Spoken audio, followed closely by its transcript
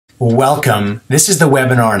Welcome. This is the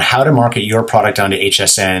webinar on how to market your product onto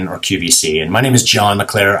HSN or QVC. And my name is Jon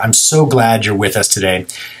LaClare. I'm so glad you're with us today.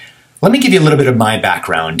 Let me give you a little bit of my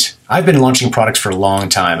background. I've been launching products for a long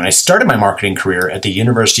time, and I started my marketing career at the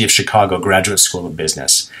University of Chicago Graduate School of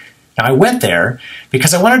Business. Now, I went there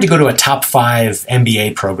because I wanted to go to a top 5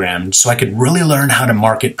 MBA program so I could really learn how to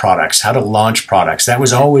market products, how to launch products. That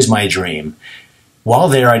was always my dream. While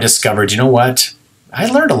there, I discovered, you know what? I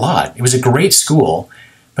learned a lot. It was a great school,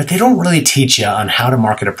 but they don't really teach you on how to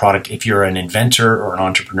market a product if you're an inventor or an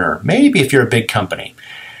entrepreneur. Maybe if you're a big company.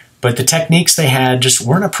 But the techniques they had just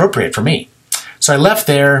weren't appropriate for me. So I left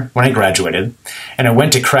there when I graduated, and I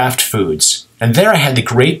went to Kraft Foods. And there I had the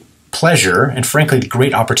great pleasure and frankly the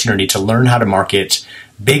great opportunity to learn how to market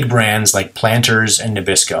big brands like Planters and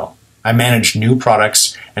Nabisco. I managed new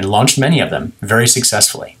products and launched many of them very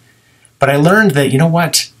successfully. But I learned that, you know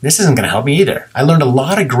what, this isn't going to help me either. I learned a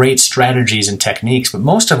lot of great strategies and techniques, but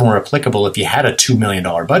most of them were applicable if you had a $2 million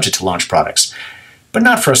budget to launch products, but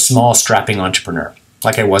not for a small, strapping entrepreneur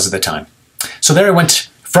like I was at the time. So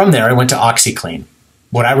from there I went to OxiClean,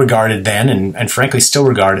 what I regarded then and frankly still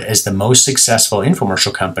regard as the most successful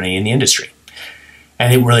infomercial company in the industry.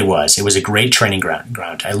 And it really was. It was a great training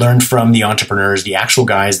ground. I learned from the entrepreneurs, the actual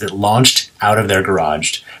guys that launched out of their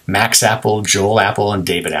garage, Max Apple, Joel Apple, and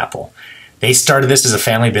David Apple. They started this as a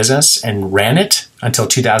family business and ran it until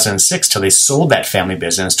 2006, till they sold that family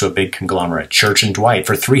business to a big conglomerate, Church & Dwight,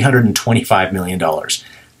 for $325 million.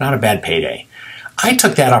 Not a bad payday. I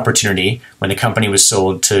took that opportunity when the company was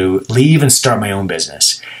sold to leave and start my own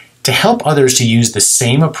business, to help others to use the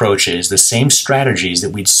same approaches, the same strategies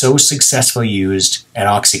that we'd so successfully used at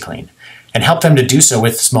OxiClean, and help them to do so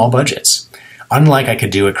with small budgets, unlike I could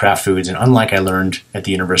do at Kraft Foods and unlike I learned at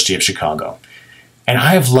the University of Chicago. And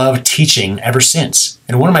I have loved teaching ever since.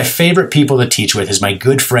 And one of my favorite people to teach with is my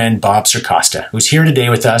good friend Bob Circosta, who's here today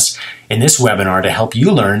with us in this webinar to help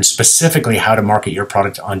you learn specifically how to market your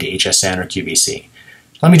product onto HSN or QVC.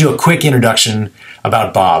 Let me do a quick introduction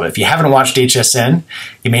about Bob. If you haven't watched HSN,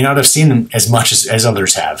 you may not have seen him as much as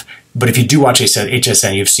others have. But if you do watch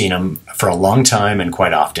HSN, you've seen him for a long time and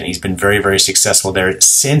quite often. He's been very, very successful there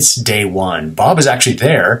since day one. Bob is actually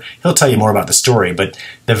there. He'll tell you more about the story, but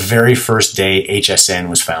the very first day HSN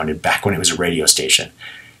was founded, back when it was a radio station.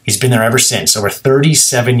 He's been there ever since, over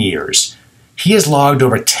 37 years. He has logged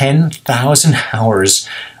over 10,000 hours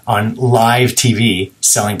on live TV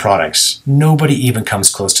selling products. Nobody even comes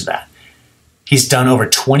close to that. He's done over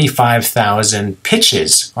 25,000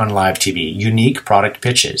 pitches on live TV, unique product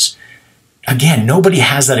pitches. Again, nobody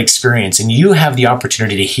has that experience, and you have the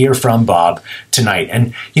opportunity to hear from Bob tonight.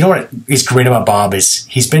 And you know what is great about Bob is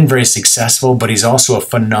he's been very successful, but he's also a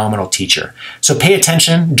phenomenal teacher. So pay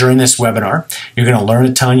attention during this webinar. You're going to learn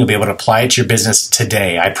a ton. You'll be able to apply it to your business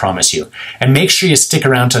today, I promise you. And make sure you stick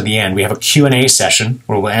around to the end. We have a Q&A session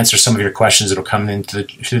where we'll answer some of your questions that will come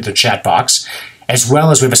through the chat box, as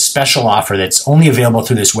well as we have a special offer that's only available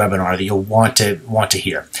through this webinar that you'll want to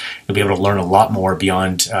hear. You'll be able to learn a lot more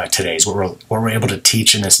beyond today's, what we're able to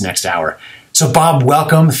teach in this next hour. So Bob,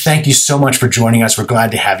 welcome. Thank you so much for joining us. We're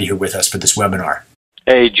glad to have you here with us for this webinar.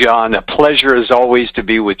 Hey, Jon, a pleasure as always to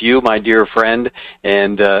be with you, my dear friend,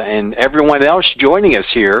 and everyone else joining us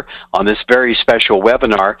here on this very special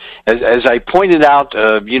webinar. As I pointed out,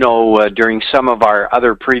 during some of our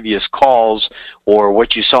other previous calls or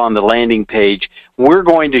what you saw on the landing page, we're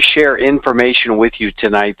going to share information with you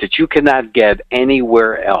tonight that you cannot get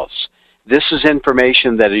anywhere else. This is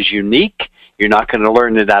information that is unique. You're not going to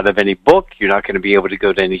learn it out of any book. You're not going to be able to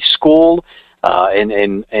go to any school.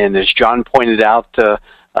 And as Jon pointed out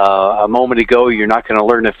a moment ago, you're not going to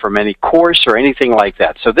learn it from any course or anything like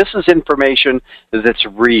that. So this is information that's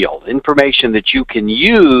real, information that you can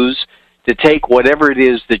use to take whatever it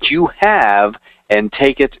is that you have and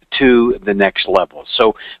take it to the next level.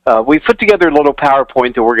 So we put together a little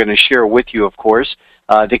PowerPoint that we're going to share with you, of course,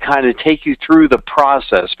 to kind of take you through the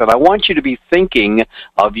process. But I want you to be thinking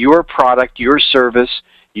of your product, your service,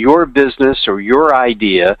 your business, or your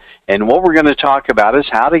idea, and what we're going to talk about is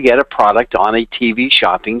how to get a product on a TV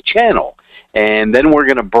shopping channel. And then we're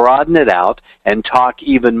going to broaden it out and talk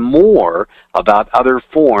even more about other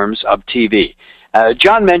forms of TV.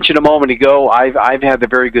 Jon mentioned a moment ago, I've had the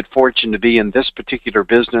very good fortune to be in this particular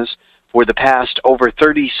business for the past over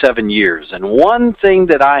 37 years. And one thing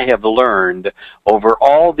that I have learned over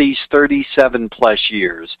all these 37 plus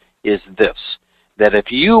years is this, that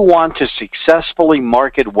if you want to successfully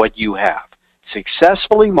market what you have,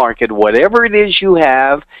 successfully market whatever it is you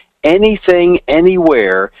have, anything,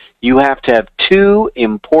 anywhere, you have to have two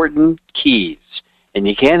important keys. And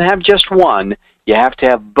you can't have just one, You have to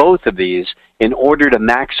have both of these in order to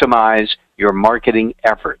maximize your marketing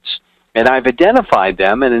efforts. And I've identified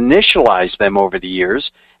them and initialized them over the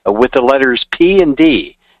years with the letters P and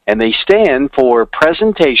D, and they stand for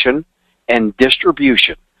presentation and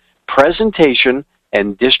distribution. Presentation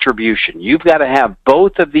and distribution. You've got to have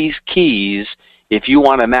both of these keys if you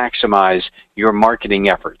want to maximize your marketing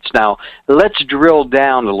efforts. Now, let's drill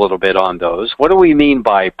down a little bit on those. What do we mean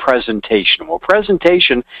by presentation? Well,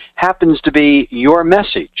 presentation happens to be your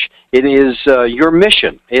message. It is your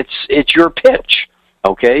mission. It's your pitch,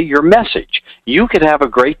 okay, your message. You could have a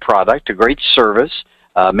great product, a great service,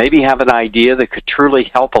 maybe have an idea that could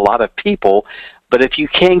truly help a lot of people, but if you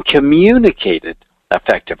can't communicate it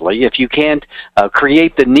effectively, if you can't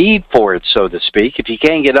create the need for it, so to speak, if you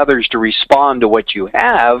can't get others to respond to what you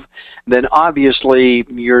have, then obviously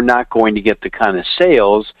you're not going to get the kind of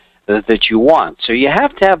sales that you want. So you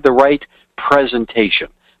have to have the right presentation.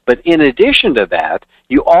 But in addition to that,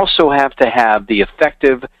 you also have to have the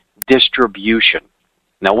effective distribution.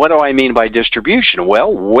 Now, what do I mean by distribution?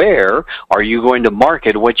 Well, where are you going to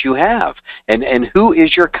market what you have? And who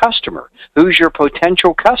is your customer? Who's your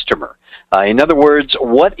potential customer? In other words,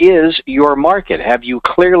 what is your market? Have you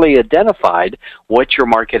clearly identified what your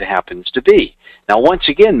market happens to be? Now, once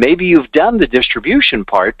again, maybe you've done the distribution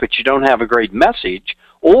part, but you don't have a great message,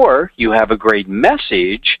 or you have a great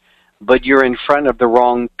message, but you're in front of the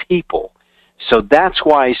wrong people. So that's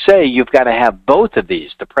why I say you've got to have both of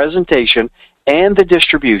these, the presentation and the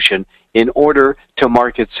distribution, in order to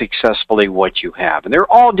market successfully what you have. And there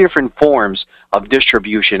are all different forms of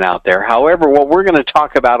distribution out there. However, what we're going to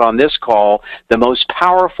talk about on this call, the most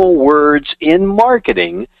powerful words in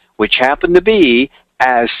marketing, which happen to be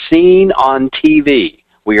as seen on TV.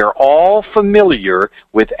 We are all familiar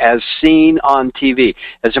with as seen on TV.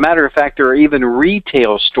 As a matter of fact, there are even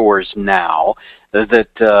retail stores now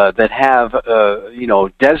that have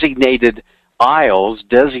designated aisles,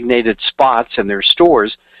 designated spots in their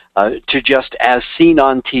stores to just as seen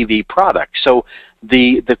on TV products. So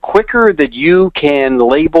the quicker that you can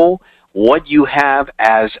label what you have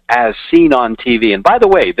as seen on TV, and by the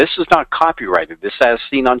way, this is not copyrighted. This as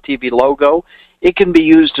seen on TV logo, it can be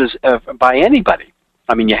used by anybody.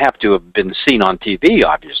 I mean, you have to have been seen on TV,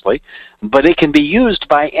 obviously, but it can be used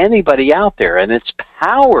by anybody out there, and it's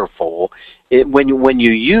powerful when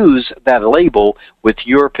you use that label with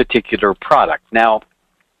your particular product. Now,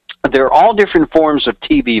 there are all different forms of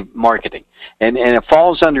TV marketing, and it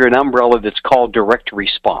falls under an umbrella that's called direct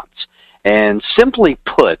response. And simply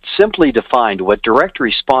put, simply defined, what direct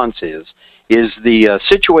response is the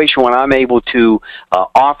situation when I'm able to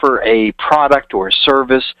offer a product or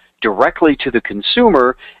service directly to the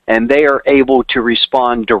consumer, and they are able to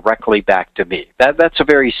respond directly back to me. That's a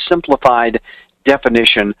very simplified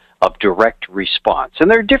definition of direct response. And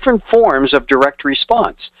there are different forms of direct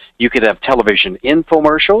response. You could have television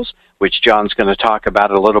infomercials, which John's going to talk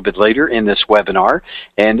about a little bit later in this webinar.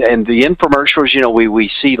 And the infomercials,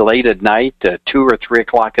 we see late at night, 2 or 3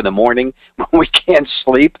 o'clock in the morning when we can't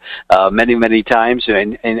sleep many, many times,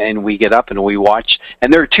 and we get up and we watch.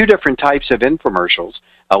 And there are 2 different types of infomercials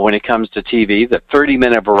when it comes to TV, the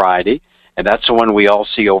 30-minute variety, and that's the one we all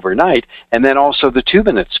see overnight, and then also the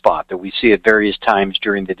 2-minute spot that we see at various times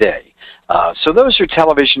during the day. So those are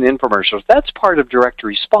television infomercials. That's part of direct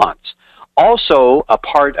response. Also a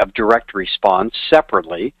part of direct response,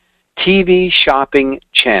 separately, TV shopping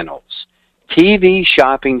channels. TV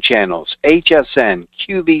shopping channels, HSN,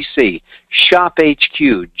 QVC, Shop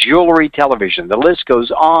HQ, Jewelry Television. The list goes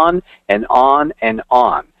on and on and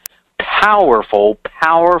on. Powerful,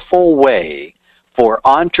 powerful way for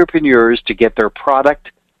entrepreneurs to get their product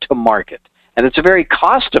to market. And it's a very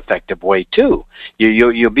cost-effective way, too.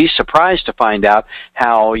 You'll be surprised to find out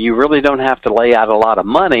how you really don't have to lay out a lot of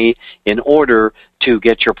money in order to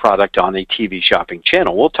get your product on a TV shopping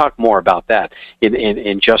channel. We'll talk more about that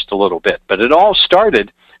in just a little bit. But it all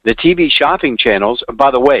started, the TV shopping channels.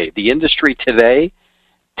 By the way, the industry today,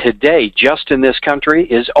 just in this country,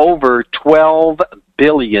 is over $12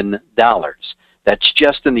 billion. That's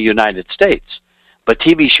just in the United States. But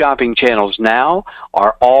TV shopping channels now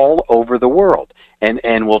are all over the world,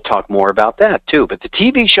 and we'll talk more about that too. But the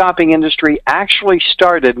TV shopping industry actually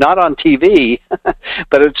started not on TV,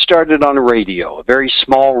 but it started on radio, a very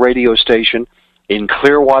small radio station in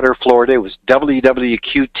Clearwater, Florida. It was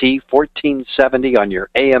WWQT 1470 on your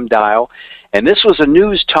AM dial, and this was a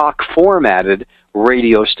news talk formatted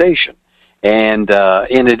radio station. And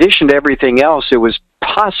in addition to everything else, it was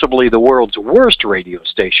possibly the world's worst radio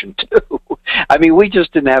station, too. I mean, we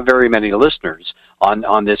just didn't have very many listeners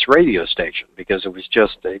on this radio station because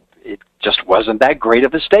it just wasn't that great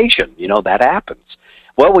of a station. That happens.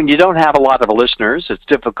 Well, when you don't have a lot of listeners, it's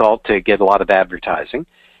difficult to get a lot of advertising.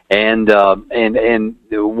 And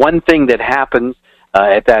one thing that happened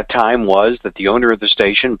at that time was that the owner of the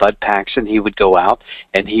station, Bud Paxson, he would go out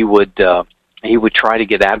and he would try to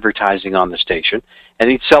get advertising on the station, and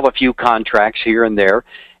he'd sell a few contracts here and there.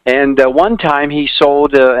 And one time he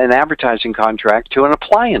sold an advertising contract to an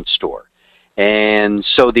appliance store. And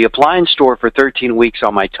so the appliance store, for 13 weeks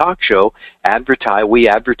on my talk show, we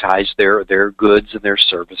advertised their goods and their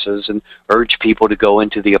services and urged people to go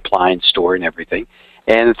into the appliance store and everything.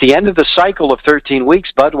 And at the end of the cycle of 13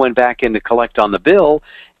 weeks, Bud went back in to collect on the bill,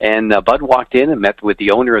 and Bud walked in and met with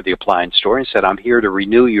the owner of the appliance store and said, "I'm here to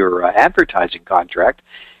renew your advertising contract."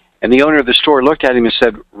 And the owner of the store looked at him and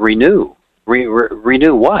said, "Renew?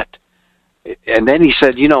 Renew what?" And then he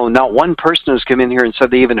said, not one person has come in here and said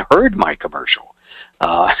they even heard my commercial.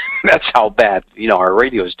 That's how bad, our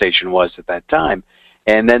radio station was at that time.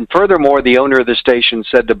 And then furthermore, the owner of the station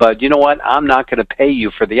said to Bud, "You know what, I'm not going to pay you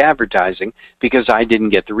for the advertising because I didn't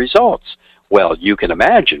get the results." Well, you can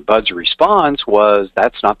imagine Bud's response was,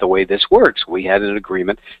 "That's not the way this works. We had an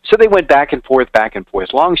agreement." So they went back and forth, back and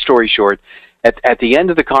forth. Long story short, at the end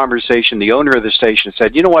of the conversation, the owner of the station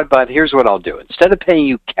said, "You know what, Bud, here's what I'll do. Instead of paying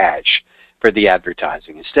you cash for the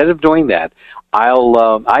advertising, instead of doing that,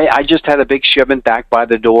 I just had a big shipment back by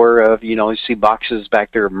the door of, you see boxes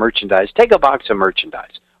back there of merchandise. Take a box of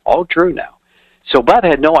merchandise." All true now. So Bud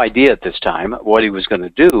had no idea at this time what he was going to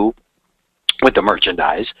do with the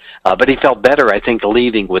merchandise, but he felt better, I think,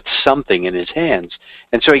 leaving with something in his hands.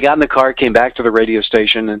 And so he got in the car, came back to the radio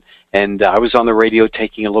station, and I was on the radio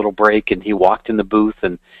taking a little break, and he walked in the booth,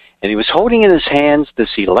 and he was holding in his hands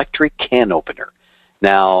this electric can opener.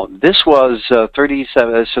 Now, this was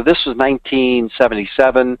 37, so this was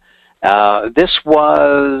 1977. This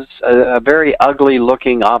was a very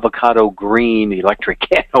ugly-looking avocado green electric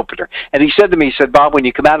can opener. And he said to me, he said, "Bob, when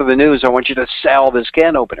you come out of the news, I want you to sell this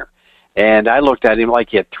can opener." And I looked at him like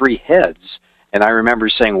he had three heads. And I remember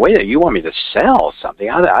saying, "Wait, you want me to sell something?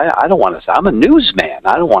 I don't want to sell. I'm a newsman.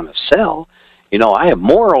 I don't want to sell. I have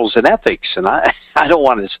morals and ethics, and I don't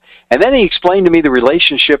want to." And then he explained to me the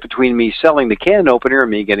relationship between me selling the can opener and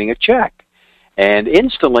me getting a check. And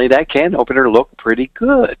instantly, that can opener looked pretty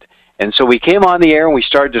good. And so we came on the air, and we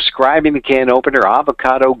started describing the can opener,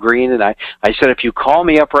 avocado green, and I said, "If you call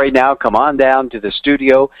me up right now, come on down to the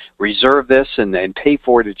studio, reserve this, and pay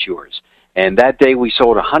for it, it's yours." And that day, we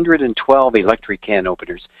sold 112 electric can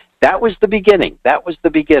openers. That was the beginning. That was the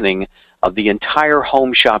beginning of the entire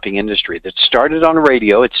home shopping industry that started on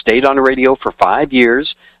radio. It stayed on the radio for 5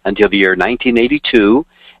 years until the year 1982,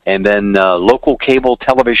 and then local cable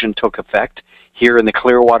television took effect here in the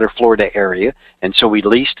Clearwater, Florida area, and so we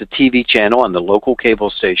leased a TV channel on the local cable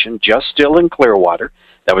station, just still in Clearwater.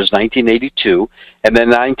 That was 1982, and then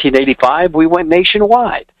 1985 we went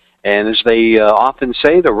nationwide, and as they often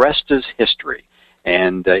say, the rest is history.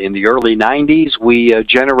 And in the early 90s, we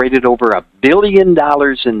generated over $1 billion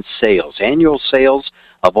in sales, annual sales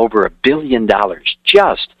of over $1 billion,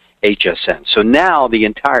 just HSN. So now the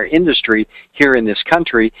entire industry here in this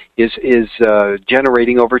country is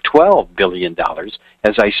generating over $12 billion,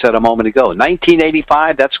 as I said a moment ago.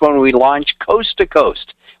 1985, that's when we launched coast to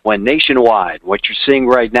coast, went nationwide. What you're seeing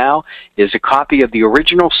right now is a copy of the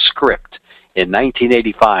original script in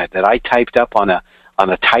 1985 that I typed up on a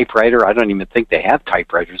typewriter. I don't even think they have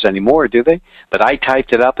typewriters anymore, do they? But I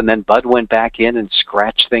typed it up, and then Bud went back in and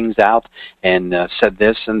scratched things out and said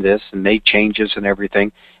this and made changes and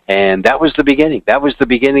everything. And that was the beginning. That was the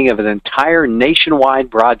beginning of an entire nationwide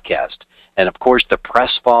broadcast. And, of course, the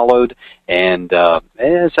press followed. And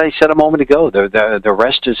as I said a moment ago, the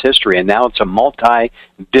rest is history. And now it's a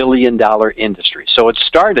multi-billion-dollar industry. So it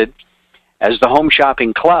started as the Home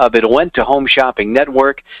Shopping Club. It went to Home Shopping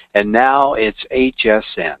Network, and now it's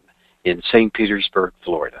HSN in St. Petersburg,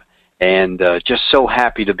 Florida. And just so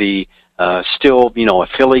happy to be still,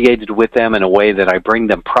 affiliated with them in a way that I bring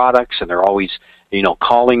them products, and they're always,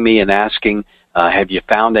 calling me and asking, have you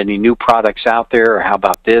found any new products out there, or how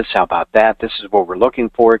about this, how about that? This is what we're looking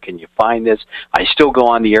for. Can you find this? I still go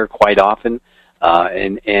on the air quite often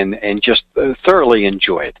and just thoroughly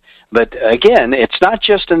enjoy it. But again, it's not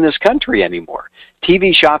just in this country anymore.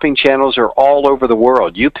 TV shopping channels are all over the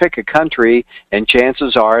world. You pick a country, and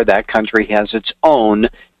chances are that country has its own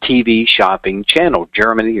TV shopping channel.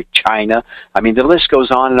 Germany or China. I mean, the list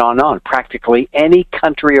goes on and on and on. Practically any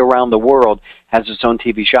country around the world has its own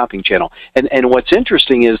TV shopping channel. And what's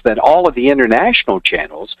interesting is that all of the international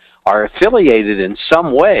channels are affiliated in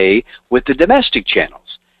some way with the domestic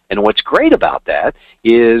channels. And what's great about that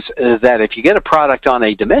is that if you get a product on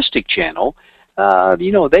a domestic channel,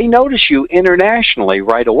 they notice you internationally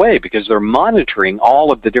right away because they're monitoring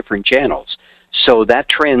all of the different channels. So that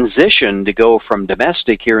transition to go from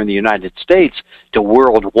domestic here in the United States to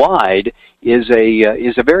worldwide is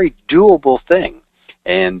a very doable thing,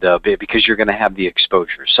 and because you're going to have the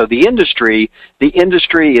exposure. So the industry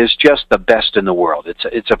is just the best in the world.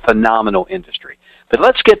 It's a phenomenal industry. But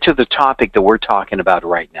let's get to the topic that we're talking about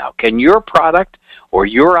right now. Can your product or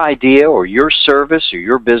your idea or your service or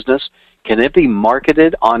your business, can it be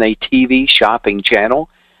marketed on a TV shopping channel?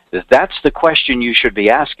 That's the question you should be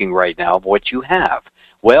asking right now of what you have.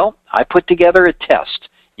 Well, I put together a test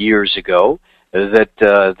years ago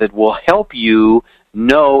that will help you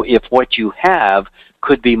know if what you have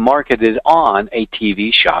could be marketed on a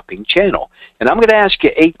TV shopping channel. And I'm going to ask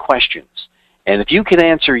you 8 questions. And if you can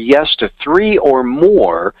answer yes to 3 or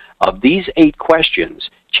more of these 8 questions,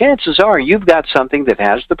 chances are you've got something that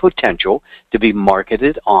has the potential to be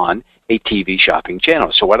marketed on a TV shopping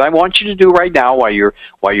channel. So what I want you to do right now while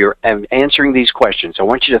you're answering these questions, I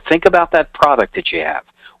want you to think about that product that you have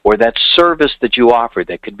or that service that you offer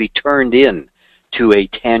that could be turned in to a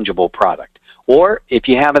tangible product. Or if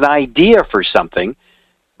you have an idea for something,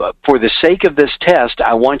 for the sake of this test,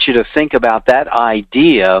 I want you to think about that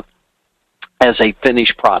idea as a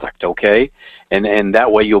finished product, okay? And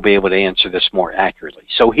that way you'll be able to answer this more accurately.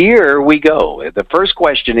 So here we go. The first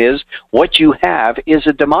question is, what you have, is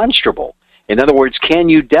it demonstrable? In other words, can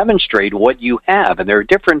you demonstrate what you have? And there are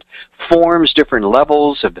different forms, different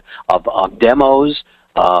levels of demos,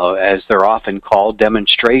 as they're often called,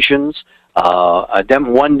 demonstrations.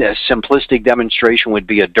 One simplistic demonstration would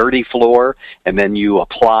be a dirty floor, and then you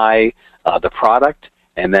apply the product,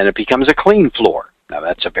 and then it becomes a clean floor. Now,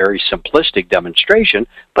 that's a very simplistic demonstration,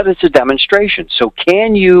 but it's a demonstration. So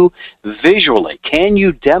can you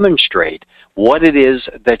demonstrate what it is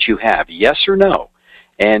that you have? Yes or no?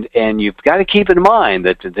 And you've got to keep in mind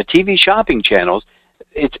that the TV shopping channels,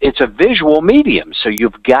 it's a visual medium, so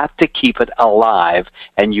you've got to keep it alive,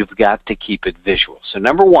 and you've got to keep it visual. So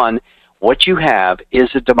number 1, what you have, is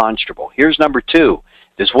it demonstrable? Here's number 2.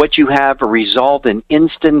 Does what you have result in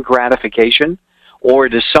instant gratification? Or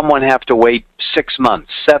does someone have to wait 6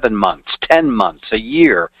 months, 7 months, 10 months, a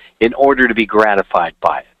year in order to be gratified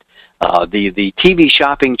by it? The TV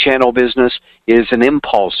shopping channel business is an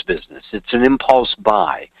impulse business. It's an impulse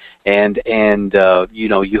buy. And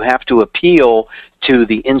you have to appeal to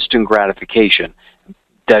the instant gratification.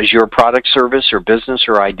 Does your product, service, or business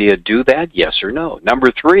or idea do that? Yes or no?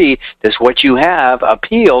 Number 3, does what you have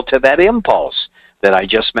appeal to that impulse that I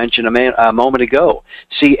just mentioned a moment ago?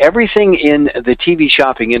 See, everything in the TV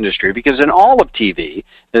shopping industry, because in all of TV,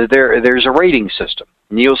 there's a rating system.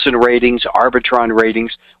 Nielsen ratings, Arbitron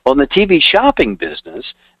ratings. Well, in the TV shopping business,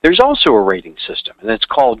 there's also a rating system, and it's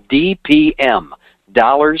called DPM,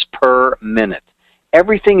 dollars per minute.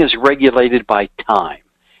 Everything is regulated by time.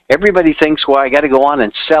 Everybody thinks, well, I got to go on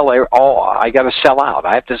and I got to sell out.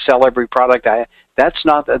 I have to sell every product. That's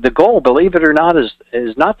not the goal, believe it or not, is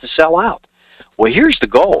not to sell out. Well, here's the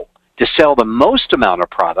goal: to sell the most amount of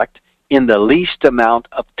product in the least amount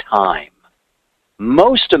of time.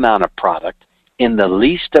 Most amount of product in the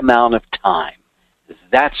least amount of time.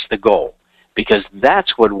 That's the goal, because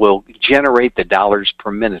that's what will generate the dollars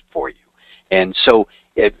per minute for you. And so,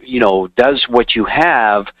 does what you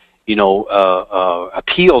have,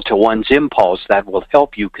 appeal to one's impulse? That will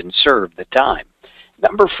help you conserve the time.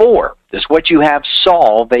 Number 4, does what you have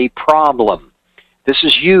solve a problem? This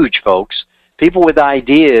is huge, folks. People with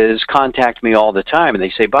ideas contact me all the time, and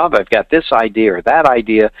they say, Bob, I've got this idea or that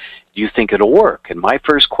idea. Do you think it'll work? And my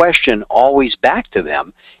first question always back to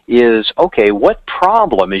them is, okay, what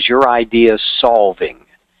problem is your idea solving?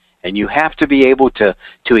 And you have to be able to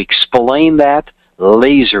explain that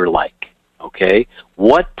laser-like, okay?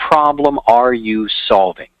 What problem are you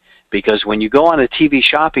solving? Because when you go on a TV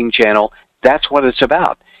shopping channel, that's what it's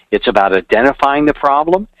about. It's about identifying the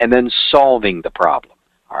problem and then solving the problem,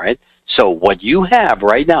 all right? So what you have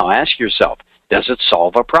right now, ask yourself, does it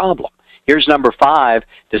solve a problem? Here's number 5.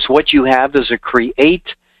 Does what you have, does it create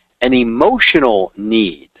an emotional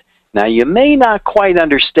need? Now, you may not quite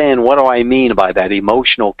understand what do I mean by that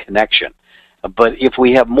emotional connection. But if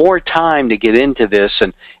we have more time to get into this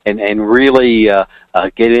and really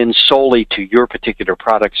get in solely to your particular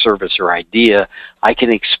product, service, or idea, I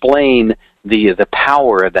can explain the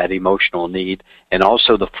power of that emotional need and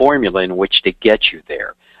also the formula in which to get you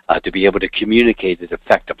there. To be able to communicate it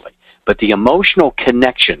effectively. But the emotional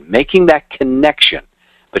connection, making that connection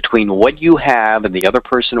between what you have and the other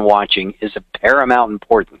person watching, is of paramount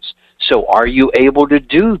importance. So are you able to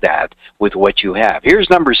do that with what you have? Here's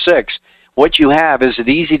number 6. What you have, is it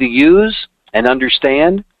easy to use and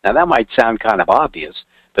understand? Now, that might sound kind of obvious,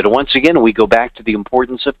 but once again, we go back to the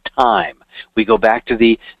importance of time. We go back to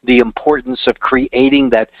the importance of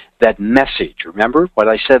creating that message. Remember what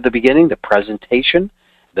I said at the beginning? The presentation,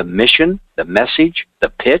 the mission, the message, the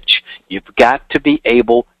pitch. You've got to be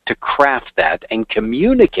able to craft that and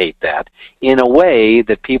communicate that in a way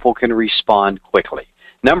that people can respond quickly.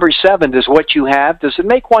 Number 7, does what you have, does it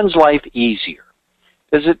make one's life easier?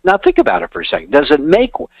 Does it, now think about it for a second, does it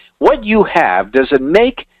make what you have, does it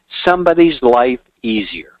make somebody's life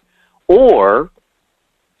easier? Or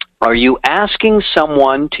are you asking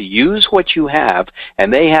someone to use what you have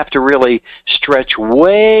and they have to really stretch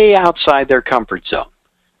way outside their comfort zone?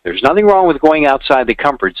 There's nothing wrong with going outside the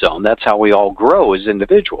comfort zone. That's how we all grow as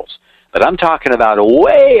individuals. But I'm talking about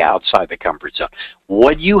way outside the comfort zone.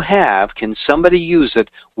 What you have, can somebody use it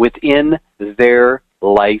within their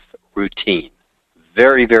life routine?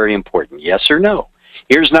 Very, very important. Yes or no?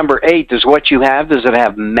 Here's number 8. Does what you have, does it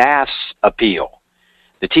have mass appeal?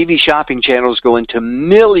 The TV shopping channels go into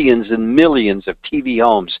millions and millions of TV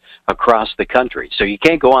homes across the country. So you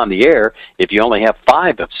can't go on the air if you only have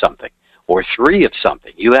 5 of something or 3 of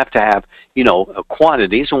something. You have to have,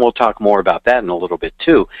 quantities, and we'll talk more about that in a little bit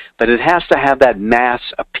too. But it has to have that mass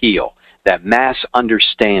appeal, that mass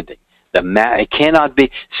understanding. It cannot be,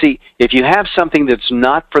 see, if you have something that's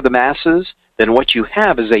not for the masses, then what you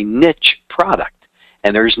have is a niche product.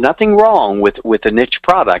 And there's nothing wrong with a niche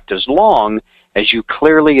product as long as you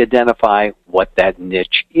clearly identify what that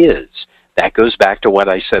niche is. That goes back to what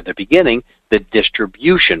I said at the beginning, the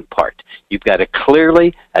distribution part. You've got to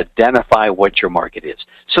clearly identify what your market is.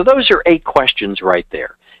 So those are 8 questions right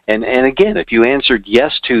there. And again, if you answered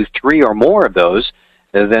yes to 3 or more of those,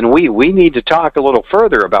 then we need to talk a little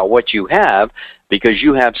further about what you have, because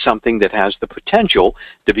you have something that has the potential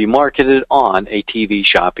to be marketed on a TV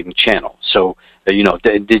shopping channel. So,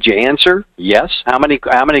 did you answer yes? How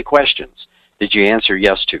many questions did you answer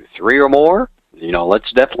yes to? 3 or more?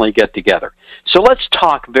 Let's definitely get together. So let's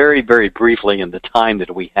talk very, very briefly in the time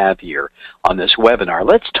that we have here on this webinar.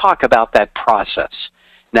 Let's talk about that process.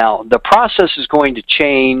 Now, the process is going to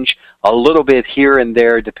change a little bit here and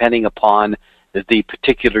there depending upon the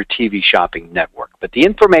particular TV shopping network. But the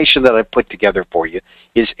information that I put together for you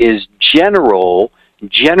is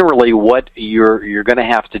generally what you're going to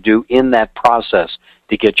have to do in that process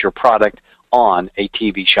to get your product on a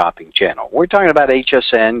TV shopping channel. We're talking about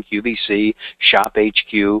HSN, QVC, Shop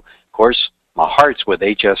HQ. Of course, my heart's with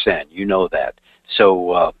HSN. You know that.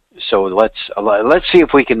 So let's see if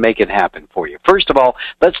we can make it happen for you. First of all,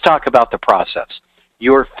 let's talk about the process.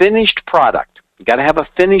 Your finished product. You got to have a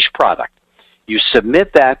finished product. You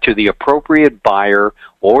submit that to the appropriate buyer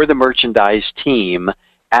or the merchandise team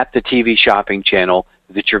at the TV shopping channel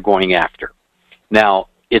that you're going after. Now,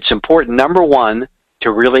 it's important, number 1,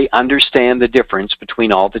 to really understand the difference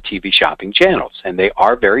between all the TV shopping channels. And they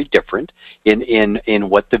are very different in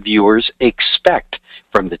what the viewers expect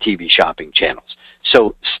from the TV shopping channels.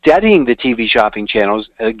 So studying the TV shopping channels,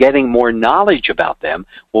 getting more knowledge about them,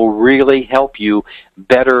 will really help you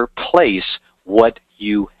better place what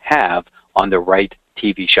you have on the right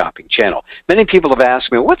TV shopping channel. Many people have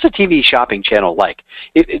asked me, what's a TV shopping channel like?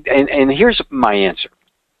 And here's my answer.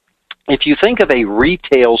 If you think of a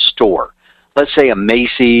retail store, let's say a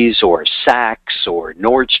Macy's or Saks or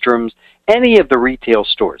Nordstrom's, any of the retail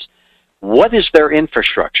stores, what is their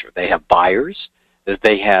infrastructure? They have buyers.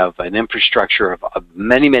 They have an infrastructure of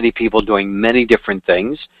many, many people doing many different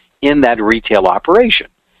things in that retail operation.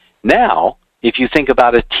 Now, if you think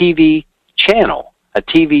about a TV channel, a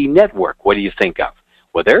TV network, what do you think of?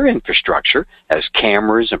 Well, their infrastructure has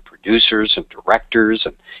cameras and producers and directors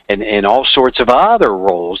and all sorts of other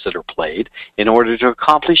roles that are played in order to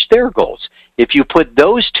accomplish their goals. If you put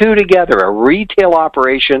those two together, a retail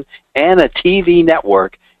operation and a TV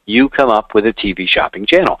network, you come up with a TV shopping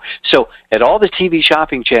channel. So at all the TV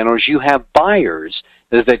shopping channels, you have buyers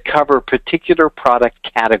that cover particular product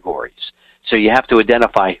categories. So you have to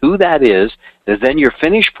identify who that is, and then your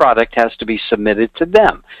finished product has to be submitted to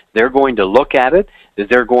them. They're going to look at it.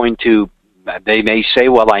 They may say,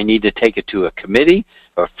 well, I need to take it to a committee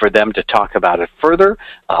for them to talk about it further.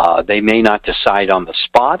 They may not decide on the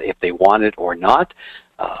spot if they want it or not.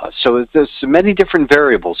 So there's many different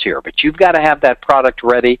variables here, but you've got to have that product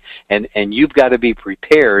ready, and you've got to be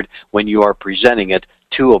prepared when you are presenting it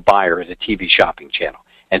to a buyer at a TV shopping channel.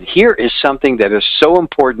 And here is something that is so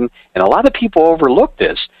important, and a lot of people overlook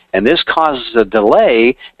this, and this causes a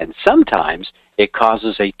delay, and sometimes it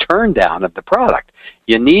causes a turn down of the product.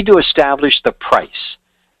 You need to establish the price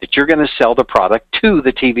that you're going to sell the product to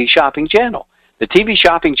the TV shopping channel. The TV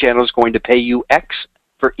shopping channel is going to pay you X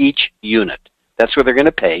for each unit. That's what they're going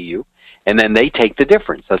to pay you. and then they take the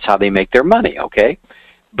difference. That's how they make their money, okay?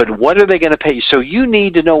 But what are they going to pay you? So you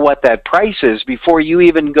need to know what that price is before you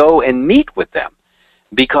even go and meet with them.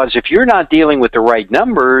 Because if you're not dealing with the right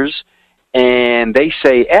numbers and they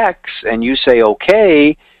say X and you say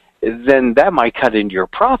okay, then that might cut into your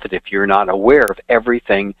profit if you're not aware of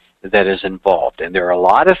everything that is involved. And there are a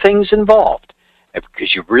lot of things involved,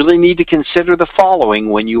 because you really need to consider the following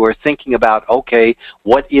when you are thinking about, okay,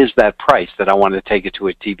 what is that price that I want to take it to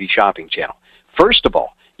a TV shopping channel? First of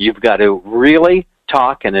all, you've got to really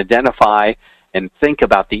talk and identify and think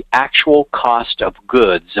about the actual cost of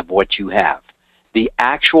goods of what you have. The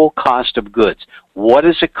actual cost of goods. What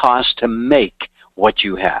does it cost to make what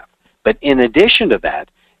you have? But in addition to that,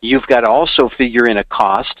 you've got to also figure in a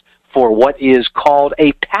cost for what is called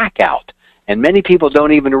a pack out. And many people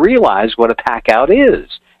don't even realize what a pack out is.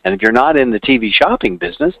 And if you're not in the TV shopping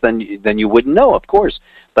business, then you wouldn't know, of course.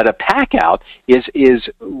 But a pack out is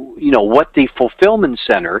what the fulfillment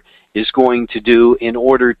center is going to do in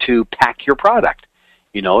order to pack your product.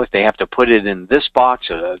 If they have to put it in this box,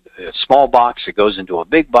 a small box, it goes into a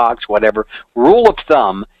big box, whatever. Rule of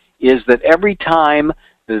thumb is that every time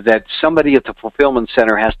that somebody at the fulfillment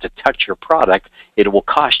center has to touch your product, it will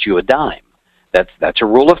cost you a dime. That's a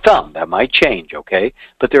rule of thumb. That might change, okay?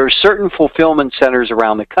 But there are certain fulfillment centers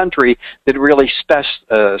around the country that really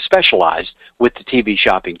specialize with the TV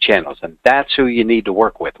shopping channels, and that's who you need to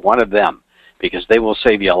work with, one of them, because they will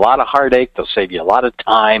save you a lot of heartache, they'll save you a lot of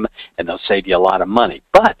time, and they'll save you a lot of money.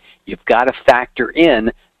 But you've got to factor in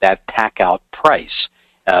that pack-out price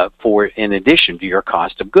in addition to your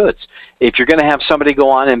cost of goods. If you're going to have somebody go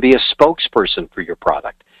on and be a spokesperson for your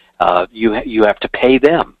product, you have to pay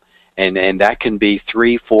them. And that can be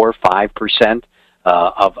 3, 4, 5%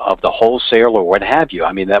 of the wholesale or what have you.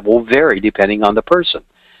 I mean, that will vary depending on the person.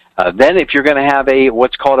 Then if you're going to have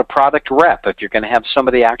what's called a product rep, if you're going to have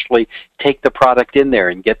somebody actually take the product in there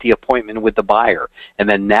and get the appointment with the buyer and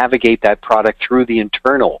then navigate that product through the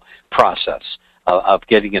internal process of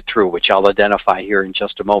getting it through, which I'll identify here in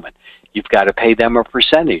just a moment, you've got to pay them a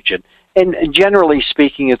percentage. And generally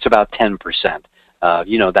speaking, it's about 10%.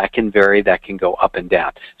 That can vary, that can go up and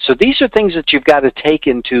down. So these are things that you've got to take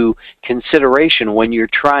into consideration when you're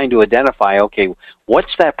trying to identify, okay,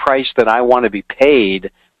 what's that price that I want to be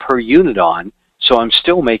paid per unit on, so I'm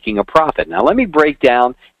still making a profit. Now let me break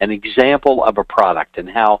down an example of a product and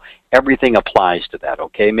how everything applies to that,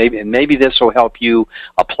 okay? Maybe this will help you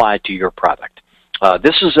apply to your product.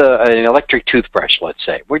 This is an electric toothbrush, let's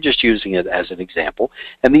say. We're just using it as an example,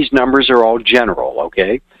 and these numbers are all general,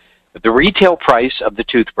 okay? The retail price of the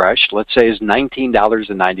toothbrush, let's say, is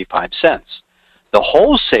 $19.95. The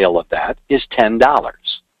wholesale of that is $10,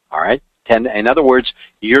 all right? In other words,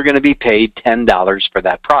 you're going to be paid $10 for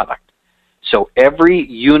that product. So every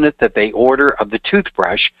unit that they order of the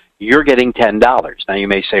toothbrush, you're getting $10. Now you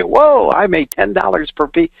may say, whoa, I made $10 per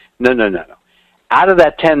piece. No. Out of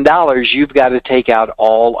that $10, you've got to take out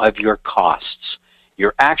all of your costs.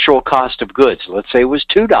 Your actual cost of goods, let's say it was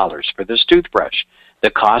 $2 for this toothbrush.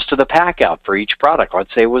 The cost of the pack out for each product,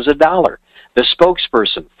 let's say it was $1. The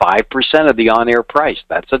spokesperson, 5% of the on-air price,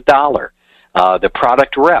 that's $1. The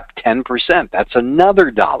product rep, 10%, that's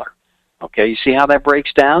another $1. Okay, you see how that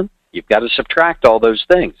breaks down? You've got to subtract all those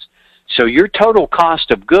things. So your total cost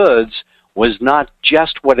of goods was not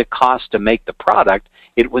just what it cost to make the product,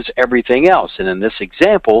 it was everything else. And in this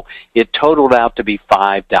example, it totaled out to be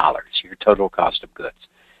 $5, your total cost of goods.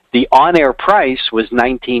 The on-air price was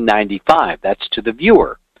 $19.95. That's to the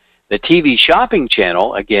viewer. The TV shopping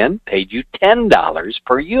channel, again, paid you $10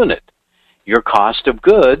 per unit. Your cost of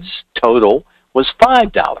goods total was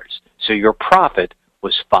 $5. So your profit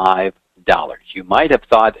was $5. You might have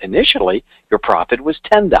thought initially your profit was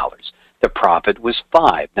 $10. The profit was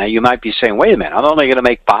 $5. Now you might be saying, wait a minute, I'm only going to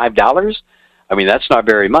make $5? I mean, that's not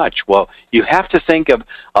very much. Well, you have to think of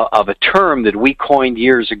a term that we coined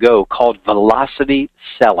years ago called velocity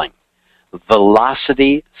selling.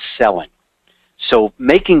 Velocity selling. So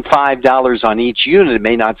making $5 on each unit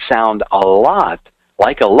may not sound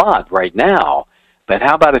like a lot right now, but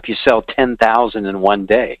how about if you sell 10,000 in one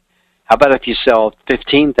day? How about if you sell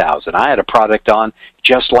 15,000? I had a product on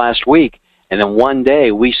just last week, and in one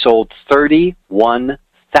day we sold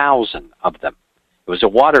 31,000 of them. It was a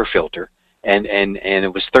water filter. And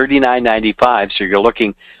it was $39.95, so you're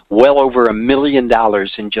looking well over $1 million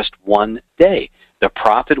in just one day. The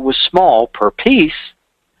profit was small per piece,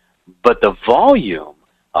 but the volume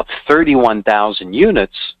of 31,000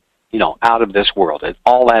 units, out of this world. It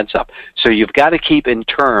all adds up. So you've got to keep in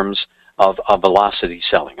terms of velocity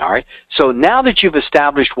selling, all right? So now that you've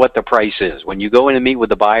established what the price is, when you go in and meet with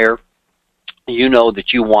the buyer, you know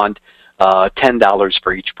that you want $10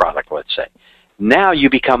 for each product, let's say. Now you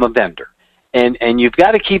become a vendor. And you've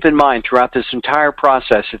got to keep in mind throughout this entire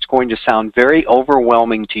process, it's going to sound very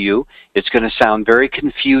overwhelming to you. It's going to sound very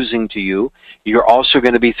confusing to you. You're also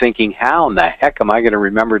going to be thinking, how in the heck am I going to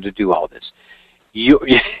remember to do all this?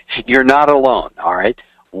 You're not alone, all right?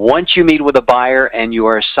 Once you meet with a buyer and you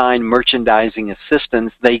are assigned merchandising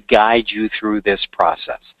assistants, they guide you through this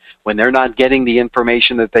process. When they're not getting the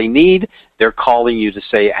information that they need, they're calling you to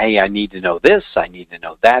say, hey, I need to know this, I need to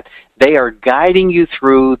know that. They are guiding you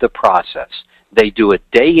through the process. They do it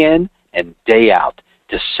day in and day out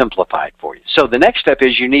to simplify it for you. So the next step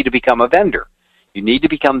is you need to become a vendor. You need to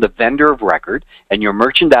become the vendor of record, and your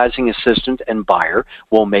merchandising assistant and buyer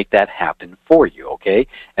will make that happen for you, okay?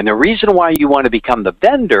 And the reason why you want to become the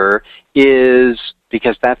vendor is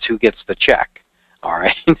because that's who gets the check. All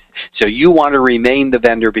right, so you want to remain the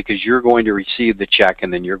vendor because you're going to receive the check,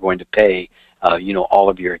 and then you're going to pay, all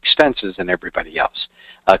of your expenses and everybody else.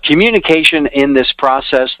 Communication in this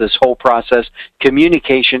process, this whole process,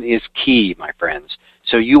 communication is key, my friends.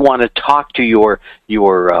 So you want to talk to your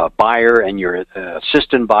buyer and your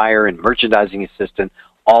assistant buyer and merchandising assistant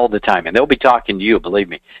all the time, and they'll be talking to you. Believe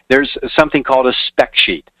me, there's something called a spec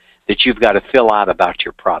sheet that you've got to fill out about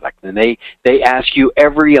your product, and they ask you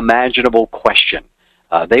every imaginable question.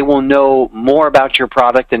 They will know more about your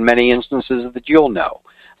product in many instances that you'll know.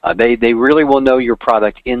 They really will know your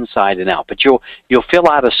product inside and out. But you'll fill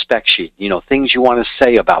out a spec sheet. Things you want to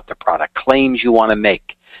say about the product, claims you want to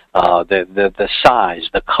make, the size,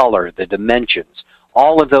 the color, the dimensions.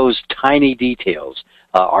 All of those tiny details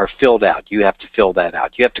are filled out. You have to fill that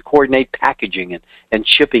out. You have to coordinate packaging and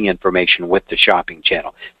shipping information with the shopping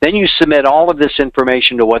channel. Then you submit all of this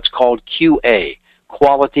information to what's called QA,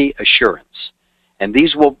 Quality Assurance. And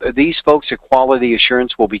these folks at Quality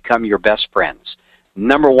Assurance will become your best friends.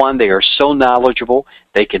 Number one, they are so knowledgeable.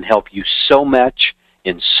 They can help you so much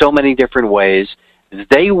in so many different ways.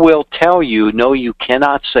 They will tell you, no, you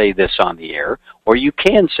cannot say this on the air, or you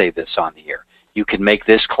can say this on the air. You can make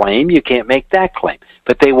this claim, you can't make that claim.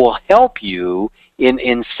 But they will help you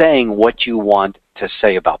in saying what you want to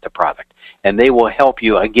say about the product. And they will help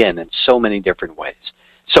you, again, in so many different ways.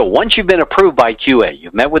 So once you've been approved by QA,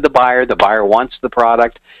 you've met with the buyer wants the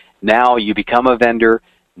product, now you become a vendor,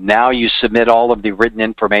 now you submit all of the written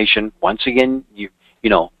information. Once again,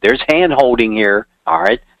 there's hand-holding here, all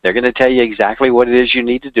right? They're going to tell you exactly what it is you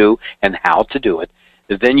need to do and how to do it.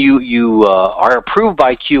 Then you are approved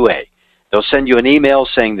by QA. They'll send you an email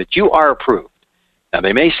saying that you are approved. Now,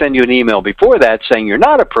 they may send you an email before that saying you're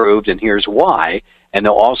not approved and here's why, and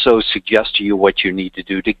they'll also suggest to you what you need to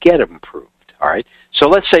do to get them approved. All right? So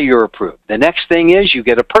let's say you're approved. The next thing is you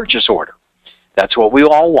get a purchase order. That's what we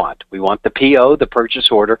all want. We want the PO, the purchase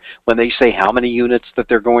order, when they say how many units that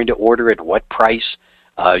they're going to order at what price,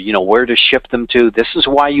 where to ship them to. This is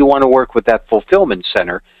why you want to work with that fulfillment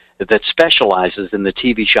center that specializes in the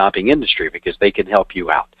TV shopping industry, because they can help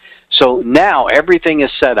you out. So now everything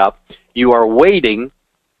is set up. You are waiting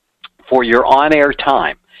for your on-air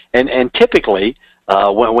time. And typically,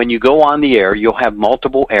 when you go on the air, you'll have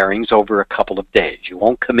multiple airings over a couple of days. You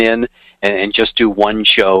won't come in and just do one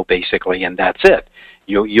show, basically, and that's it.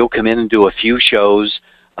 You'll come in and do a few shows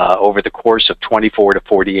over the course of 24 to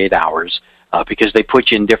 48 hours because they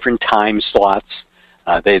put you in different time slots.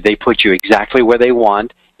 They put you exactly where they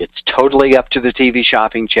want. It's totally up to the TV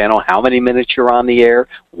shopping channel how many minutes you're on the air,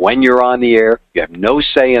 when you're on the air. You have no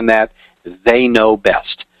say in that. They know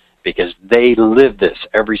best, because they live this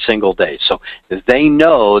every single day. So they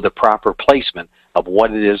know the proper placement of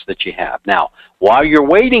what it is that you have. Now, while you're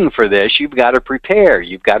waiting for this, you've got to prepare.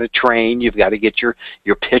 You've got to train. You've got to get your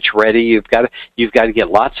pitch ready. You've got to get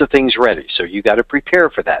lots of things ready. So you've got to prepare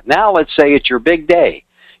for that. Now, let's say it's your big day.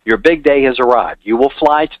 Your big day has arrived. You will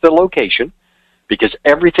fly to the location, because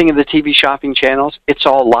everything in the TV shopping channels, it's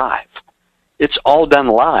all live. It's all done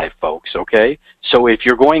live, folks, okay? So if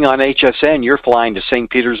you're going on HSN, you're flying to St.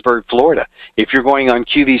 Petersburg, Florida. If you're going on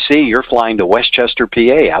QVC, you're flying to Westchester,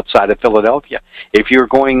 PA, outside of Philadelphia. If you're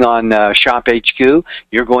going on Shop HQ,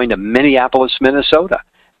 you're going to Minneapolis, Minnesota.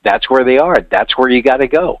 That's where they are. That's where you got to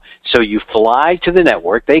go. So you fly to the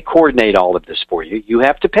network. They coordinate all of this for you. You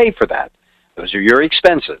have to pay for that. Those are your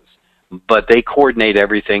expenses. But they coordinate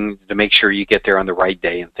everything to make sure you get there on the right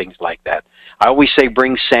day and things like that. I always say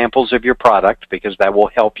bring samples of your product, because that will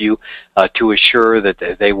help you to assure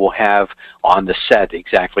that they will have on the set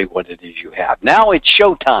exactly what it is you have. Now it's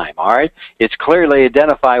showtime, all right? It's clearly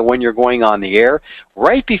identify when you're going on the air.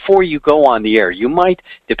 Right before you go on the air, you might,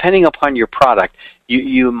 depending upon your product,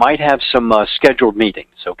 you might have some scheduled meetings,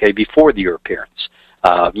 okay, before your appearance.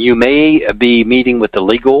 You may be meeting with the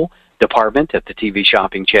legal department at the TV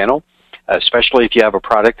shopping channel. especially if you have a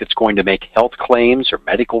product that's going to make health claims or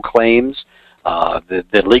medical claims.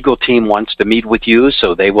 The legal team wants to meet with you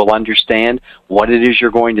so they will understand what it is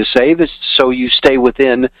you're going to say, so you stay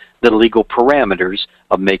within the legal parameters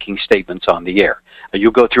of making statements on the air.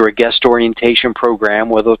 You'll go through a guest orientation program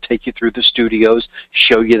where they'll take you through the studios,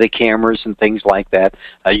 show you the cameras and things like that.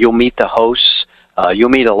 You'll meet the hosts. You'll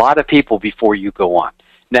meet a lot of people before you go on.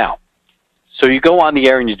 Now, so you go on the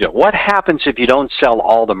air and you do it. What happens if you don't sell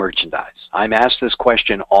all the merchandise? I'm asked this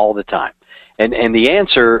question all the time. And the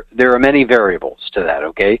answer, there are many variables to that,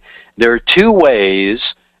 okay? There are two ways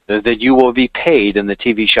that you will be paid in the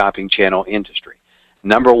TV shopping channel industry.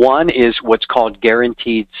 Number one is what's called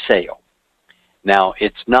guaranteed sale. Now,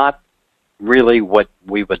 it's not really what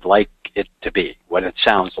we would like it to be, what it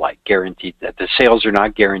sounds like, guaranteed. That the sales are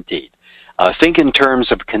not guaranteed. Think in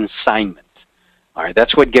terms of consignment. All right,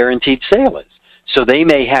 that's what guaranteed sale is. So they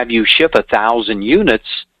may have you ship 1,000 units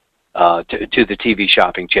to the TV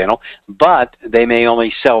shopping channel, but they may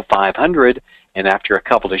only sell 500, and after a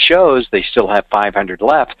couple of shows, they still have 500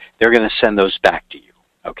 left. They're going to send those back to you.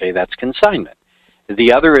 Okay, that's consignment.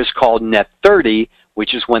 The other is called net 30,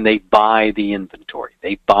 which is when they buy the inventory.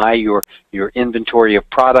 They buy your inventory of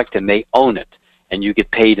product and they own it, and you get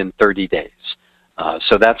paid in 30 days.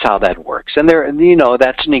 So that's how that works. And there,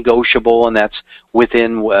 that's negotiable, and that's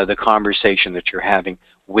within the conversation that you're having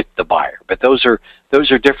with the buyer. But those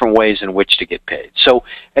are different ways in which to get paid. So,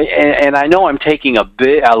 and I know I'm taking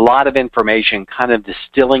a lot of information, kind of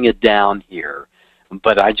distilling it down here,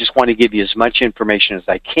 but I just want to give you as much information as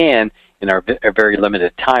I can in our very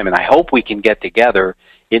limited time. And I hope we can get together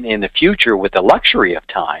in the future with the luxury of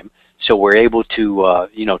time, so we're able to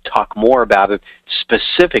talk more about it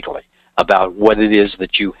specifically, about what it is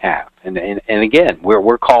that you have. And again,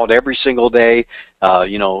 we're called every single day,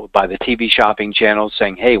 by the TV shopping channels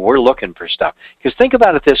saying, hey, we're looking for stuff. Because think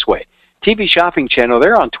about it this way. TV shopping channel,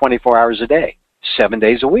 they're on 24 hours a day, 7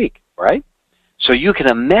 days a week, right? So you can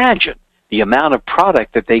imagine the amount of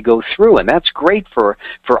product that they go through, and that's great for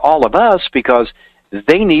all of us because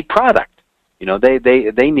they need product.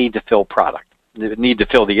 They need to fill product. They need to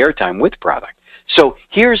fill the airtime with product. So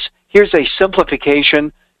here's a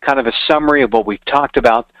simplification, kind of a summary of what we've talked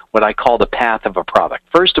about, what I call the path of a product.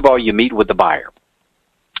 First of all, you meet with the buyer.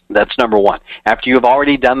 That's number one. After you've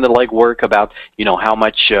already done the legwork about, how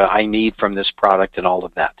much I need from this product and all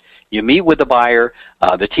of that. You meet with the buyer,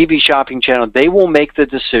 the TV shopping channel, they will make the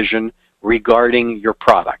decision regarding your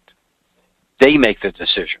product. They make the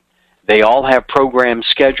decision. They all have program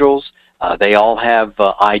schedules. They all have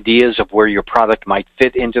ideas of where your product might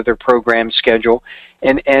fit into their program schedule.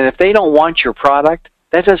 And if they don't want your product,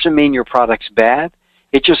 that doesn't mean your product's bad.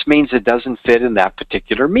 It just means it doesn't fit in that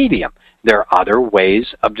particular medium. There are other ways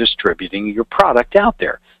of distributing your product out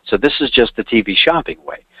there. So this is just the TV shopping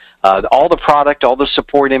way. All the product, all the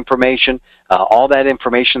support information, all that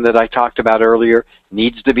information that I talked about earlier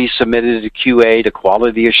needs to be submitted to QA, to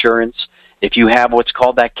quality assurance. If you have what's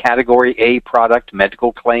called that Category A product,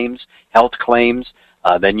 medical claims, health claims,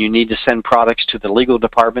 then you need to send products to the legal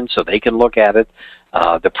department so they can look at it.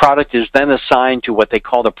 The product is then assigned to what they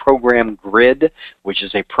call the program grid, which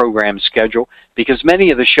is a program schedule, because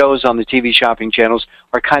many of the shows on the TV shopping channels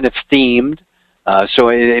are kind of themed. So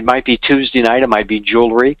it might be Tuesday night, it might be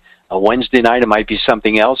jewelry. Wednesday night, it might be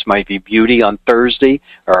something else, might be beauty on Thursday,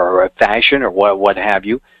 or fashion, or what have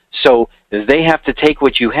you. So they have to take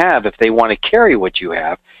what you have if they want to carry what you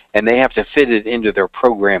have, and they have to fit it into their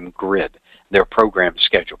program grid, their program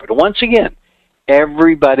schedule. But once again,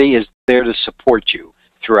 everybody is there to support you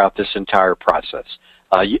throughout this entire process.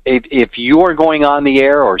 If you are going on the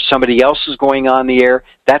air or somebody else is going on the air,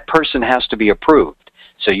 that person has to be approved.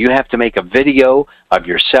 So you have to make a video of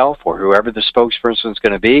yourself or whoever the spokesperson is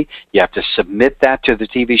going to be. You have to submit that to the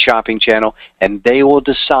TV shopping channel, and they will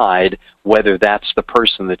decide whether that's the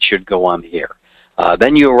person that should go on the air.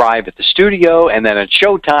 Then you arrive at the studio, and then at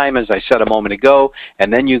showtime, as I said a moment ago,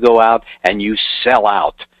 and then you go out and you sell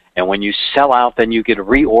out. And when you sell out, then you get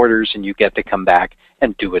reorders, and you get to come back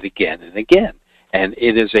and do it again and again. And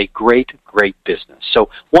it is a great, great business. So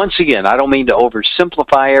once again, I don't mean to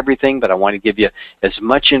oversimplify everything, but I want to give you as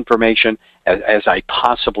much information as I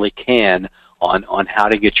possibly can on how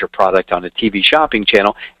to get your product on a TV shopping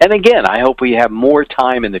channel. And again, I hope we have more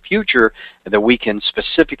time in the future that we can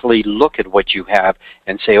specifically look at what you have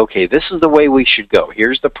and say, okay, this is the way we should go.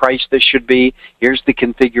 Here's the price this should be. Here's the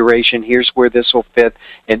configuration. Here's where this will fit,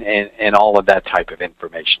 and all of that type of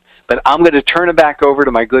information. But I'm going to turn it back over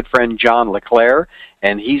to my good friend Jon LaClare,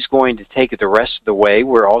 and he's going to take it the rest of the way.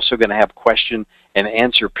 We're also going to have question and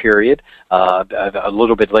answer period a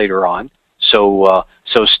little bit later on.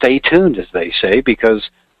 So stay tuned, as they say, because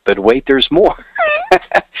But wait, there's more.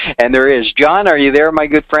 And there is. Jon, are you there, my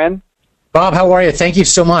good friend? Bob, how are you? Thank you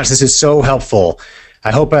so much. This is so helpful.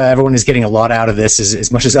 I hope everyone is getting a lot out of this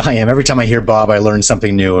as much as I am. Every time I hear Bob, I learn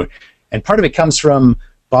something new. And part of it comes from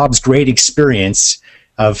Bob's great experience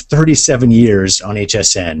of 37 years on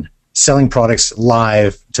HSN, selling products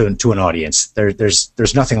live to an audience.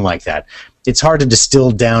 There's nothing like that. It's hard to distill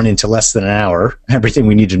down into less than an hour, everything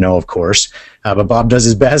we need to know, of course. But Bob does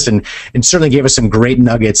his best and certainly gave us some great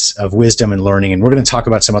nuggets of wisdom and learning. And we're going to talk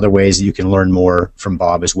about some other ways that you can learn more from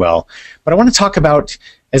Bob as well. But I want to talk about,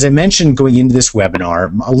 as I mentioned going into this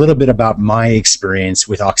webinar, a little bit about my experience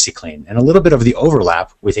with OxiClean and a little bit of the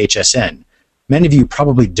overlap with HSN. Many of you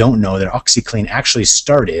probably don't know that OxiClean actually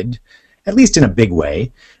started, at least in a big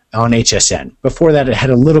way, on HSN. Before that, it had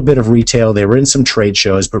a little bit of retail. They were in some trade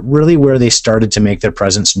shows, but really where they started to make their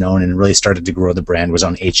presence known and really started to grow the brand was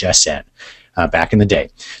on HSN back in the day.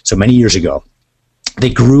 So many years ago. They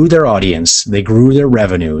grew their audience, they grew their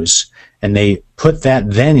revenues, and they put that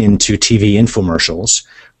then into TV infomercials,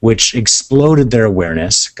 which exploded their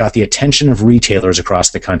awareness, got the attention of retailers across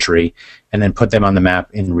the country, and then put them on the map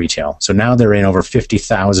in retail. So now they're in over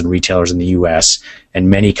 50,000 retailers in the US and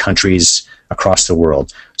many countries across the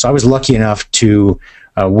world. So I was lucky enough to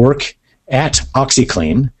work at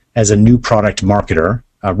OxiClean as a new product marketer,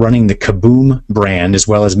 running the Kaboom brand as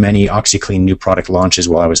well as many OxiClean new product launches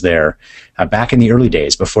while I was there back in the early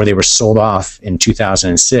days before they were sold off in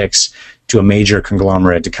 2006 to a major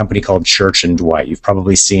conglomerate, a company called Church & Dwight. You've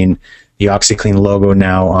probably seen the OxiClean logo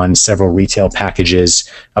now on several retail packages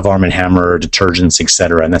of Arm & Hammer, detergents,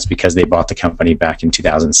 etc., and that's because they bought the company back in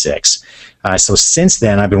 2006. So since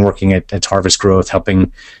then, I've been working at Harvest Growth,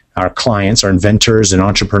 helping our clients, our inventors and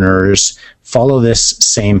entrepreneurs follow this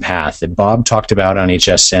same path that Bob talked about on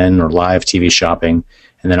HSN or live TV shopping,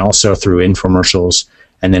 and then also through infomercials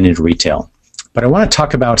and then into retail. But I want to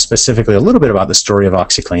talk about specifically a little bit about the story of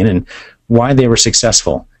OxiClean and why they were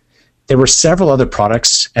successful. There were several other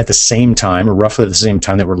products at the same time, or roughly at the same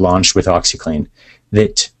time, that were launched with OxiClean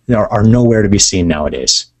that are nowhere to be seen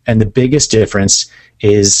nowadays. And the biggest difference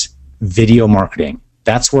is video marketing.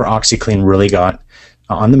 That's where OxiClean really got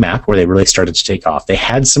on the map, where they really started to take off. They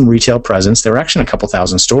had some retail presence. There were actually a couple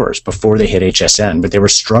thousand stores before they hit HSN, but they were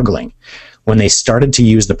struggling. When they started to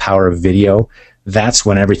use the power of video, that's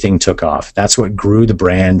when everything took off. That's what grew the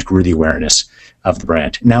brand, grew the awareness of the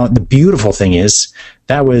brand. Now, the beautiful thing is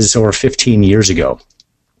that was over 15 years ago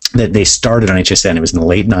that they started on HSN. It was in the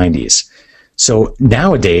late 90s. So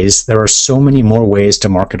nowadays, there are so many more ways to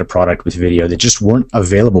market a product with video that just weren't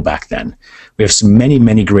available back then. We have many,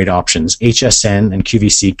 many great options. HSN and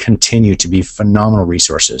QVC continue to be phenomenal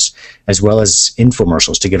resources, as well as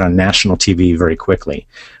infomercials to get on national TV very quickly.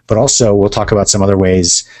 But also, we'll talk about some other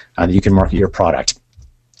ways that you can market your product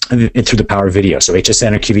through the power of video. So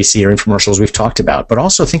HSN or QVC or infomercials we've talked about, but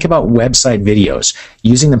also think about website videos,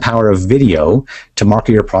 using the power of video to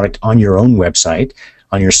market your product on your own website,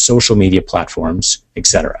 on your social media platforms,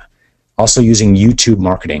 etc. Also using YouTube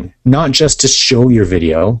marketing, not just to show your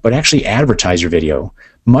video, but actually advertise your video.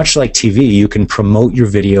 Much like TV, you can promote your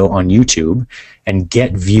video on YouTube and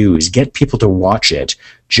get views, get people to watch it,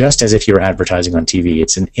 just as if you're advertising on TV.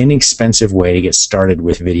 It's an inexpensive way to get started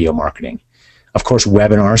with video marketing. Of course,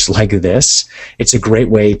 webinars like this, it's a great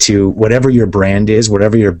way to, whatever your brand is,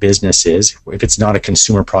 whatever your business is, if it's not a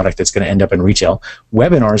consumer product that's going to end up in retail,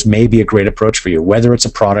 webinars may be a great approach for you, whether it's a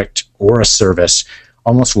product or a service,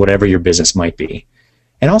 almost whatever your business might be.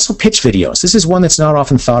 And also pitch videos. This is one that's not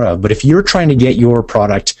often thought of, but if you're trying to get your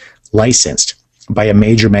product licensed by a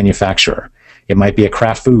major manufacturer, it might be a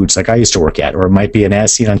Kraft Foods like I used to work at, or it might be an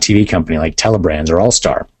as seen on TV company like Telebrands or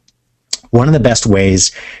All-Star. One of the best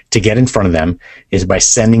ways to get in front of them is by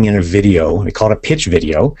sending in a video, we call it a pitch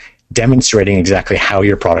video, demonstrating exactly how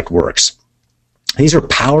your product works. These are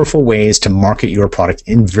powerful ways to market your product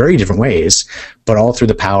in very different ways, but all through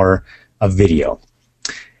the power of video.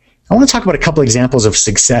 I want to talk about a couple examples of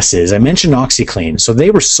successes. I mentioned OxiClean. So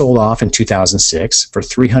they were sold off in 2006 for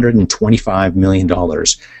 $325 million.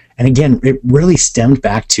 And again, it really stemmed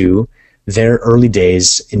back to their early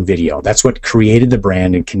days in video. That's what created the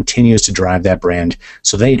brand and continues to drive that brand.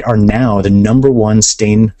 So they are now the #1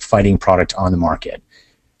 stain fighting product on the market.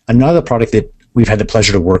 Another product that we've had the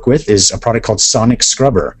pleasure to work with is a product called Sonic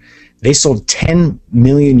Scrubber. They sold 10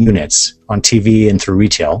 million units on TV and through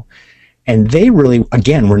retail. And they really,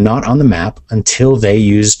 again, were not on the map until they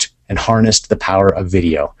used and harnessed the power of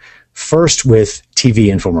video. First with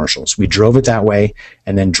TV infomercials. We drove it that way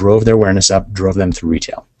and then drove their awareness up, drove them through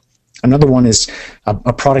retail. Another one is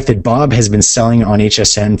a product that Bob has been selling on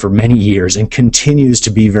HSN for many years and continues to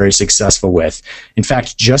be very successful with. In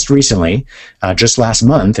fact, just recently, just last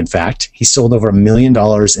month, in fact, he sold over $1 million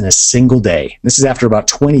in a single day. This is after about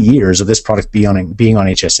 20 years of this product being on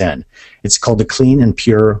HSN. It's called the Clean and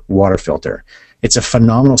Pure Water Filter. It's a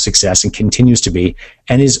phenomenal success and continues to be,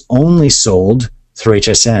 and is only sold through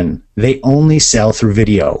HSN. They only sell through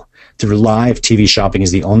video. Through live TV shopping is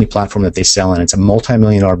the only platform that they sell in. It's a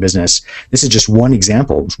multi-million-dollar business. This is just one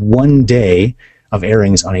example. It's one day of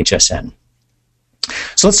airings on HSN.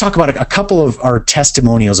 So let's talk about a couple of our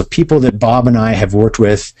testimonials of people that Bob and I have worked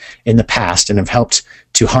with in the past and have helped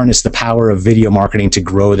to harness the power of video marketing to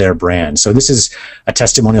grow their brand. So this is a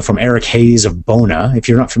testimonial from Eric Hayes of Bona. If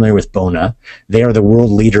you're not familiar with Bona, they are the world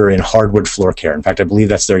leader in hardwood floor care. In fact, I believe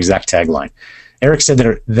that's their exact tagline. Eric said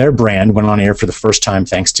that their brand went on air for the first time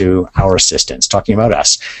thanks to our assistants, talking about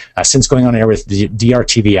us. Since going on air with the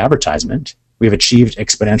DRTV advertisement, we have achieved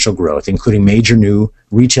exponential growth, including major new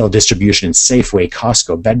retail distribution in Safeway,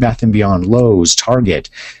 Costco, Bed Bath & Beyond, Lowe's, Target.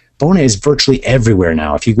 Bona is virtually everywhere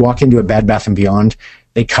now. If you walk into a Bed Bath & Beyond,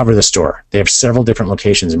 they cover the store. They have several different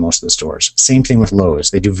locations in most of the stores. Same thing with Lowe's.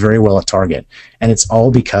 They do very well at Target. And it's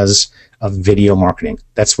all because of video marketing.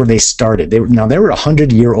 That's where they started. They were a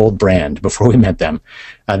 100-year-old brand before we met them.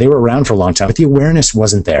 They were around for a long time, but the awareness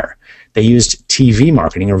wasn't there. They used TV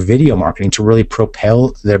marketing or video marketing to really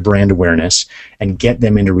propel their brand awareness and get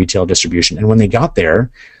them into retail distribution. And when they got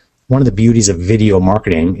there, one of the beauties of video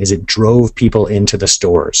marketing is it drove people into the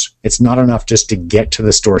stores. It's not enough just to get to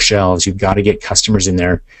the store shelves. You've got to get customers in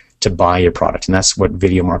there to buy your product, and that's what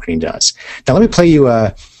video marketing does. Now, let me play you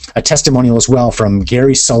a testimonial as well from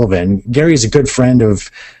Gary Sullivan. Gary is a good friend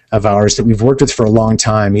of ours that we've worked with for a long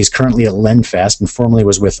time. He's currently at LenFest and formerly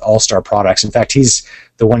was with All-Star Products. In fact, he's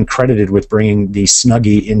the one credited with bringing the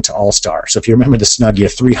Snuggie into All-Star. So if you remember the Snuggie,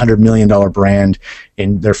 a $300 million brand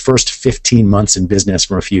in their first 15 months in business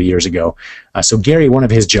from a few years ago. So Gary, one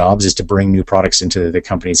of his jobs is to bring new products into the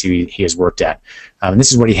companies he has worked at. And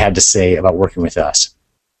this is what he had to say about working with us.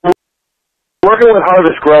 Working with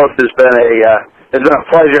Harvest Growth has been a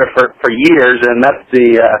pleasure for years, and that's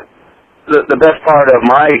the best part of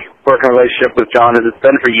my working relationship with Jon is it's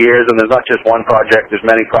been for years, and there's not just one project, there's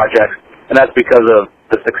many projects, and that's because of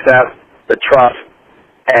the success, the trust,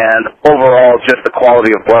 and overall just the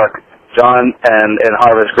quality of work. Jon and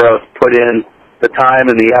Harvest Growth put in the time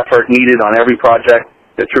and the effort needed on every project.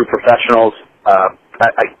 They're true professionals.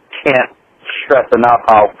 I can't stress enough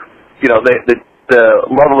how, the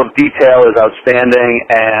level of detail is outstanding,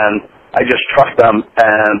 and I just trust them.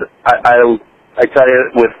 And I tell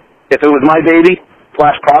you, if it was my baby /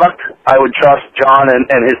 product, I would trust Jon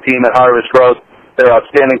and his team at Harvest Growth. They're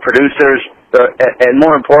outstanding producers, and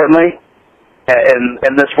more importantly,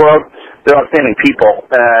 in this world, they're outstanding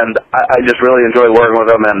people. And I just really enjoy working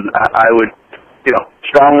with them, and I would,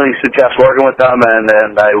 strongly suggest working with them,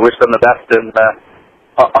 and I wish them the best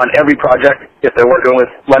on every project, if they're working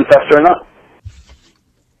with LenFest or not.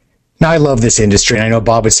 Now, I love this industry, and I know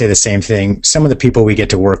Bob would say the same thing. Some of the people we get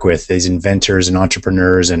to work with, these inventors and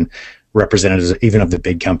entrepreneurs and representatives even of the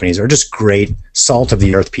big companies, are just great,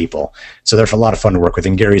 salt-of-the-earth people. So they're a lot of fun to work with,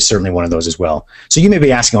 and Gary's certainly one of those as well. So you may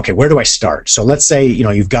be asking, okay, where do I start? So let's say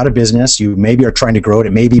you've got a business, you maybe are trying to grow it,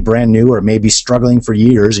 it may be brand new, or it may be struggling for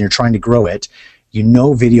years, and you're trying to grow it.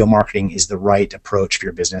 Video marketing is the right approach for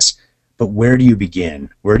your business, but where do you begin?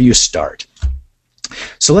 Where do you start?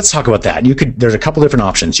 So let's talk about that. There's a couple different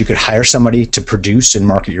options. You could hire somebody to produce and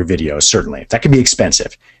market your videos, certainly. That can be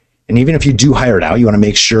expensive. And even if you do hire it out, you want to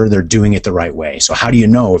make sure they're doing it the right way. So how do you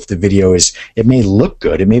know if the video it may look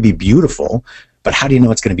good, it may be beautiful, but how do you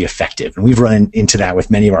know it's going to be effective? And we've run into that with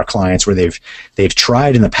many of our clients where they've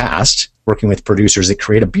tried in the past working with producers that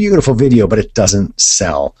create a beautiful video, but it doesn't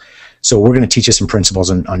sell. So we're going to teach you some principles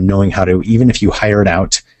on knowing how to, even if you hire it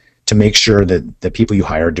out, to make sure that the people you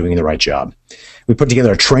hire are doing the right job. We put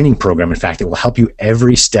together a training program, in fact, that will help you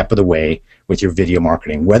every step of the way with your video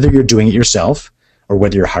marketing, whether you're doing it yourself or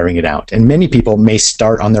whether you're hiring it out. And many people may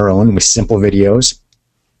start on their own with simple videos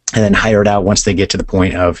and then hire it out once they get to the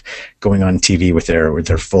point of going on TV with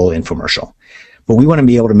their full infomercial. But we want to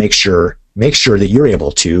be able to make sure that you're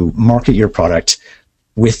able to market your product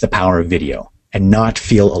with the power of video and not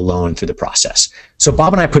feel alone through the process. So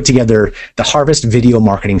Bob and I put together the Harvest Video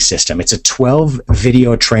Marketing System. It's a 12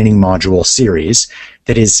 video training module series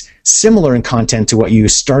that is similar in content to what you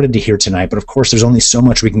started to hear tonight, but of course there's only so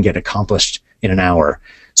much we can get accomplished in an hour.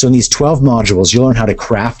 So in these 12 modules, you'll learn how to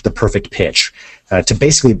craft the perfect pitch to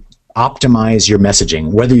basically optimize your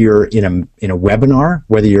messaging, whether you're in a webinar,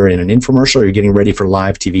 whether you're in an infomercial, or you're getting ready for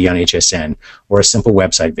live TV on HSN, or a simple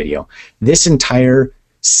website video. This entire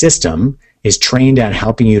system is trained at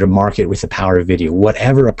helping you to market with the power of video,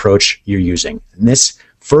 whatever approach you're using. And this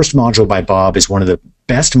first module by Bob is one of the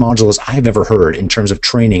best modules I've ever heard in terms of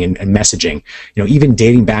training and messaging. You know, even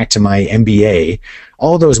dating back to my MBA,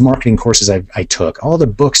 all those marketing courses I took, all the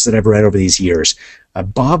books that I've read over these years,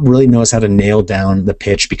 Bob really knows how to nail down the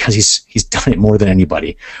pitch because he's done it more than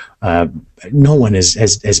anybody. No one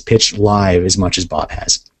has pitched live as much as Bob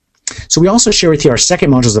has. So we also share with you our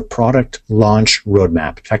second module is the product launch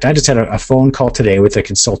roadmap. In fact, I just had a phone call today with a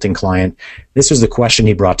consulting client. This was the question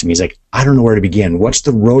he brought to me. He's like, I don't know where to begin. What's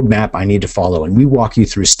the roadmap I need to follow? And we walk you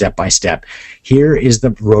through step by step. Here is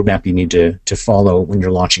the roadmap you need to follow when you're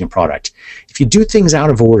launching a product. If you do things out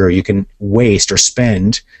of order, you can waste or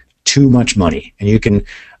spend too much money, and you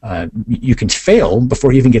can fail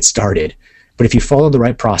before you even get started. But if you follow the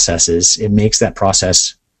right processes, it makes the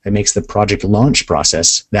project launch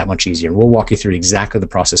process that much easier. And we'll walk you through exactly the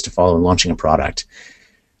process to follow in launching a product.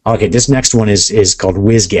 Okay, this next one is called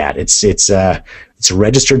WizGat. It's a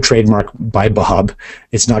registered trademark by Bob.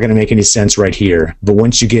 It's not going to make any sense right here, but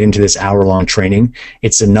once you get into this hour-long training,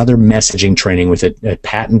 it's another messaging training with a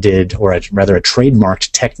patented, or rather a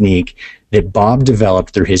trademarked technique that Bob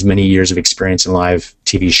developed through his many years of experience in live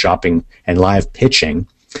TV shopping and live pitching.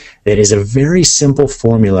 That is a very simple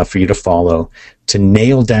formula for you to follow to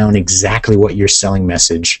nail down exactly what your selling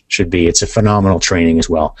message should be. It's a phenomenal training as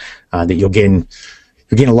well that you'll gain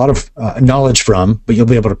a lot of knowledge from, but you'll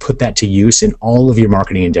be able to put that to use in all of your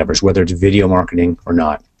marketing endeavors, whether it's video marketing or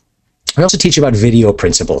not. I also teach you about video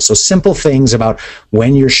principles. So simple things about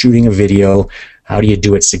when you're shooting a video, how do you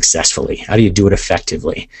do it successfully? How do you do it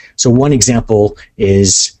effectively? So one example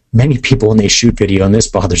is many people when they shoot video, and this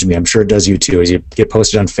bothers me, I'm sure it does you too, as you get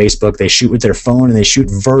posted on Facebook, they shoot with their phone and they shoot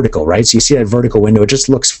vertical, right? So you see that vertical window, it just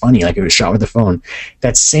looks funny, like it was shot with a phone.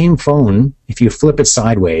 That same phone, if you flip it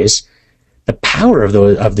sideways, the power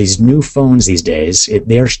of these new phones these days,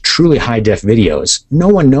 they're truly high-def videos. No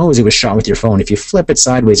one knows it was shot with your phone. If you flip it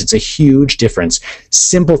sideways, it's a huge difference.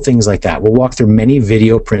 Simple things like that. We'll walk through many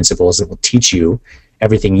video principles that will teach you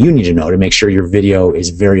everything you need to know to make sure your video is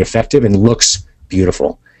very effective and looks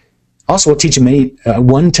beautiful. Also, we'll teach you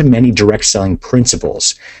one-to-many direct selling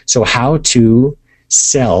principles. So how to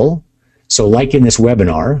sell. So like in this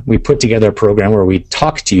webinar, we put together a program where we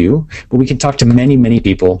talk to you, but we can talk to many, many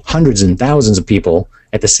people, hundreds and thousands of people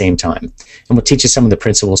at the same time. And we'll teach you some of the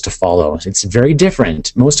principles to follow. It's very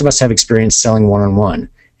different. Most of us have experience selling one-on-one.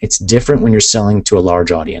 It's different when you're selling to a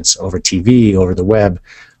large audience over TV, over the web,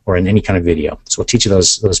 or in any kind of video. So we'll teach you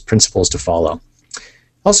those principles to follow.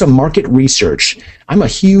 Also, market research. I'm a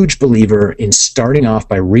huge believer in starting off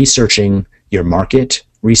by researching your market,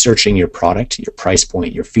 researching your product, your price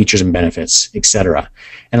point, your features and benefits, etc.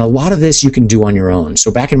 And a lot of this you can do on your own.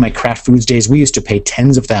 So back in my Kraft Foods days, we used to pay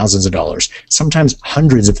tens of thousands of dollars, sometimes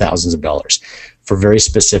hundreds of thousands of dollars for very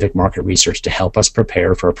specific market research to help us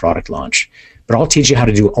prepare for a product launch. But I'll teach you how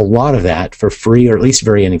to do a lot of that for free, or at least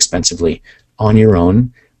very inexpensively on your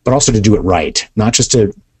own, but also to do it right, not just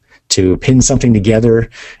to pin something together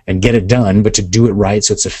and get it done, but to do it right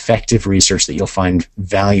so it's effective research that you'll find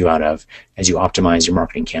value out of as you optimize your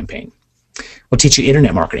marketing campaign. We'll teach you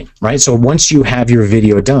internet marketing, right? So once you have your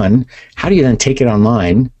video done, how do you then take it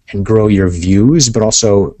online and grow your views, but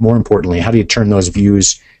also, more importantly, how do you turn those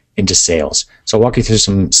views into sales? So I'll walk you through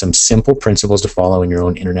some simple principles to follow in your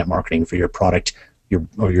own internet marketing for your product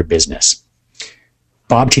or your business.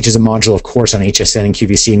 Bob teaches a module, of course, on HSN and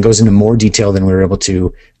QVC and goes into more detail than we were able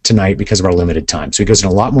to tonight because of our limited time. So he goes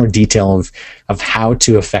into a lot more detail of how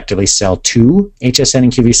to effectively sell to HSN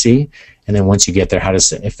and QVC, and then once you get there, how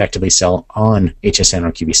to effectively sell on HSN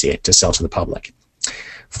or QVC to sell to the public.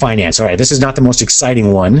 Finance. All right, this is not the most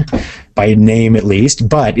exciting one by name at least,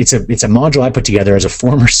 but it's a module I put together as a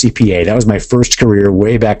former CPA. That was my first career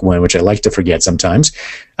way back when, which I like to forget sometimes,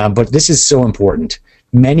 but this is so important.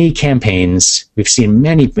 Many campaigns, we've seen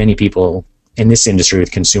many people in this industry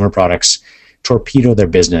with consumer products torpedo their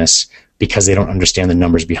business because they don't understand the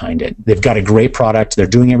numbers behind it. They've got a great product, they're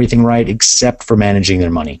doing everything right except for managing their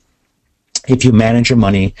money. If you manage your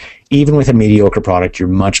money, even with a mediocre product, you're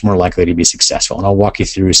much more likely to be successful. And I'll walk you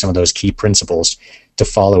through some of those key principles to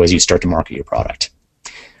follow as you start to market your product.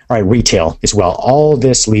 All right, retail as well. All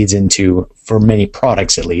this leads into, for many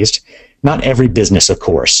products at least, not every business, of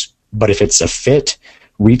course, but if it's a fit,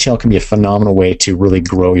 retail can be a phenomenal way to really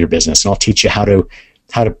grow your business. And I'll teach you how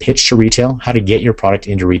to pitch to retail, how to get your product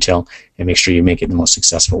into retail, and make sure you make it the most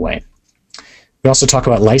successful way. We also talk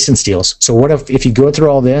about license deals. So what if you go through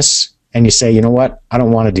all this and you say, you know what, I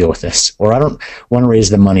don't want to deal with this, or I don't want to raise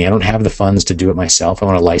the money, I don't have the funds to do it myself, I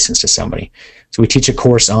want to license to somebody. So we teach a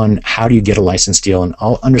course on how do you get a license deal and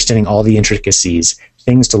understanding all the intricacies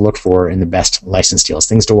things to look for in the best license deals,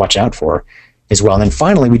 things to watch out for as well. And then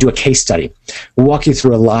finally, we do a case study. We'll walk you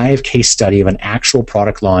through a live case study of an actual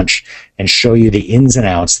product launch and show you the ins and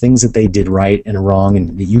outs, things that they did right and wrong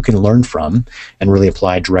and that you can learn from and really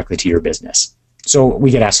apply directly to your business. So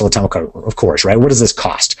we get asked all the time, of course, right? What does this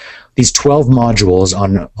cost? These 12 modules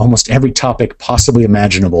on almost every topic possibly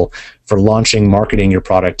imaginable for launching, marketing your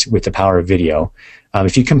product with the power of video.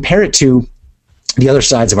 If you compare it to the other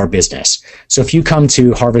sides of our business. So if you come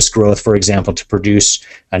to Harvest Growth, for example, to produce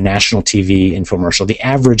a national TV infomercial, the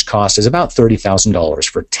average cost is about $30,000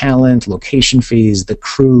 for talent, location fees, the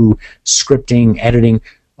crew, scripting, editing,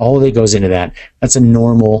 all of it goes into that. That's a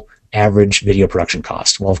normal average video production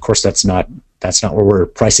cost. Well, of course, that's not where we're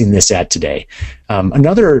pricing this at today.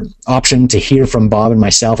 Another option to hear from Bob and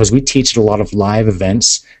myself is we teach at a lot of live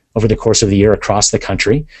events over the course of the year across the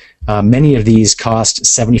country. Many of these cost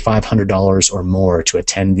 $7,500 or more to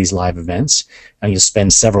attend these live events. You'll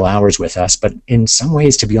spend several hours with us, but in some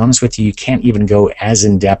ways, to be honest with you, you can't even go as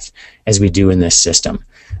in depth as we do in this system.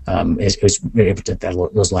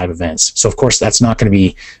 Those live events. So of course, that's not going to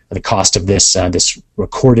be the cost of this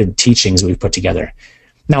recorded teachings that we've put together.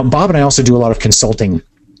 Now, Bob and I also do a lot of consulting.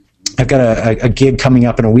 I've got a gig coming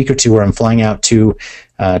up in a week or two where I'm flying out to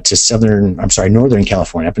Northern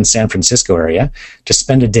California, up in San Francisco area, to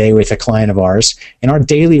spend a day with a client of ours. And our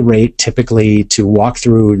daily rate, typically, to walk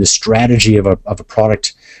through the strategy of a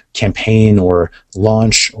product campaign or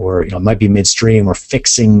launch, or it might be midstream or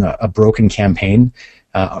fixing a broken campaign.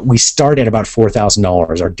 We start at about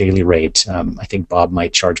 $4,000, our daily rate. I think Bob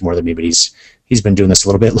might charge more than me, but he's been doing this a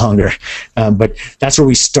little bit longer. But that's where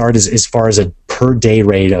we start as far as a per day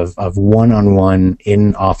rate of one-on-one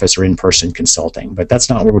in-office or in-person consulting. But that's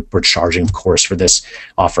not what we're charging, of course, for this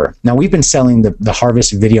offer. Now, we've been selling the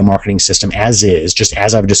Harvest video marketing system as is, just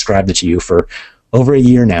as I've described it to you, for over a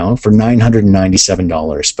year now for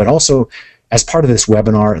 $997. But also, as part of this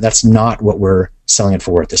webinar, that's not what we're selling it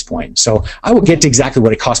for at this point. So I will get to exactly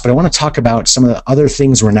what it costs, but I want to talk about some of the other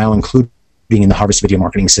things we're now including in the Harvest video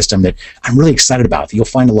marketing system that I'm really excited about, that you'll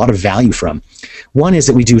find a lot of value from. One is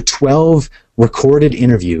that we do 12 recorded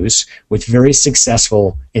interviews with very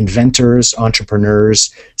successful inventors,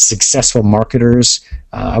 entrepreneurs, successful marketers,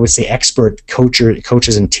 I would say expert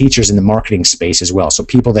coaches and teachers in the marketing space as well. So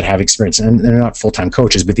people that have experience, and they're not full-time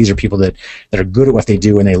coaches, but these are people that are good at what they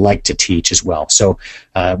do and they like to teach as well. So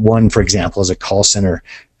one, for example, is a call center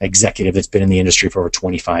executive that's been in the industry for over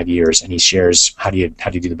 25 years, and he shares how do you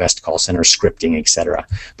do the best call center scripting, etc.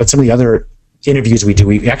 But some of the other interviews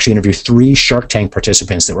we actually interview 3 Shark Tank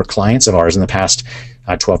participants that were clients of ours in the past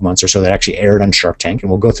 12 months or so that actually aired on Shark Tank,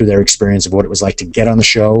 and we'll go through their experience of what it was like to get on the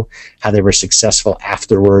show, how they were successful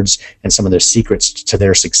afterwards, and some of their secrets to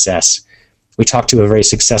their success. We talked to a very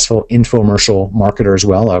successful infomercial marketer as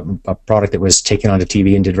well, a product that was taken onto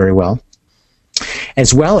TV and did very well.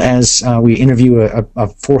 As well as we interview a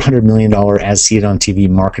 $400 million as seen on TV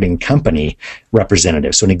marketing company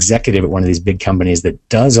representative, so an executive at one of these big companies that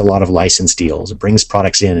does a lot of license deals, brings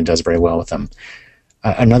products in and does very well with them.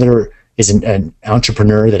 Another is an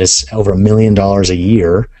entrepreneur that is over $1 million a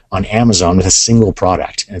year on Amazon with a single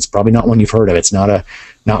product, and it's probably not one you've heard of. It's not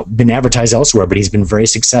been advertised elsewhere, but he's been very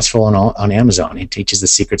successful on Amazon. He teaches the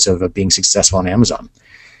secrets of being successful on Amazon.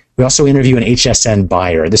 We also interview an HSN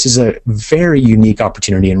buyer. This is a very unique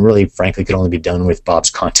opportunity and really, frankly, could only be done with Bob's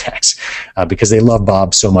contacts because they love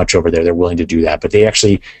Bob so much over there. They're willing to do that. But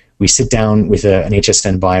we sit down with an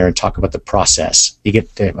HSN buyer and talk about the process. You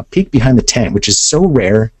get a peek behind the tent, which is so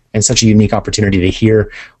rare and such a unique opportunity to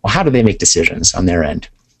hear, well, how do they make decisions on their end?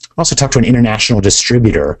 Also talk to an international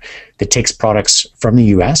distributor that takes products from the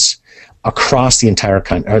U.S. across the entire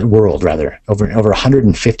world, over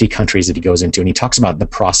 150 countries that he goes into, and he talks about the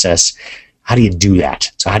process. How do you do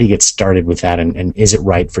that? So how do you get started with that, and is it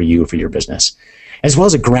right for you, for your business? As well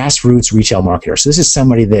as a grassroots retail marketer. So this is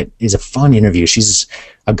somebody that is a fun interview. She's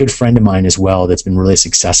a good friend of mine as well that's been really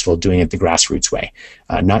successful doing it the grassroots way.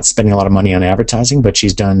 Not spending a lot of money on advertising, but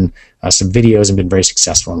she's done some videos and been very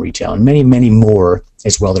successful in retail, and many, many more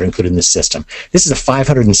as well that are included in this system. This is a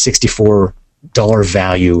 $564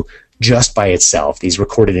 value just by itself, these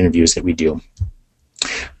recorded interviews that we do.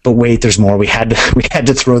 But wait, there's more. We had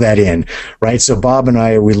to throw that in, right? So Bob and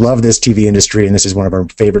I, we love this TV industry, and this is one of our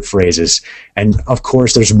favorite phrases. And of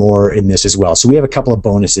course, there's more in this as well. So we have a couple of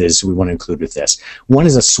bonuses we want to include with this. One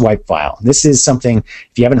is a swipe file. This is something,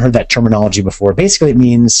 if you haven't heard that terminology before, basically it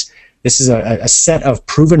means this is a set of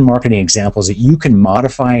proven marketing examples that you can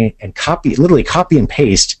modify and copy, literally copy and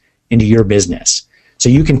paste into your business. So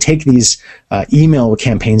you can take these email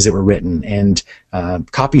campaigns that were written and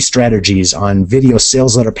copy strategies on video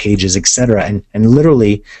sales letter pages, etc., and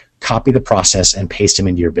literally copy the process and paste them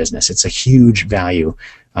into your business. It's a huge value.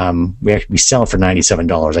 We sell it for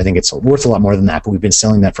 $97. I think it's worth a lot more than that, but we've been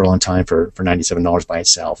selling that for a long time for $97 by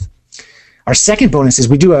itself. Our second bonus is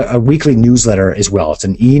we do a weekly newsletter as well. It's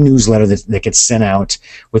an e-newsletter that gets sent out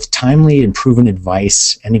with timely and proven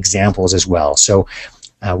advice and examples as well. So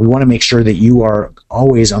we want to make sure that you are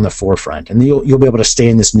always on the forefront, and you'll be able to stay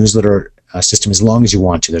in this newsletter system as long as you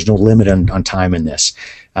want to. There's no limit on time in this.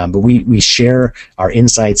 But we share our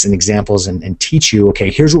insights and examples and teach you, okay,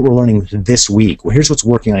 here's what we're learning this week. Well, here's what's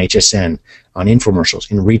working on HSN, on infomercials,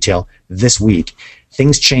 in retail this week.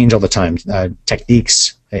 Things change all the time.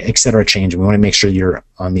 Techniques, etc. change. And we want to make sure you're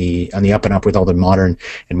on the up and up with all the modern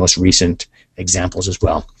and most recent examples as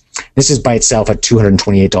well. This is by itself a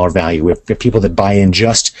 $228 value. We have people that buy in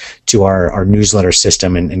just to our newsletter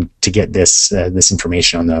system and to get this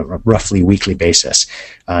information on the roughly weekly basis,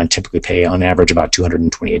 and typically pay on average about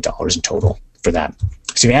 $228 in total for that.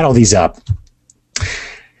 So you add all these up,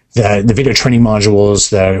 the video training modules,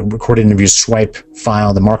 the recorded interviews, swipe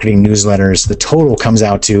file, the marketing newsletters, the total comes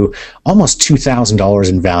out to almost $2,000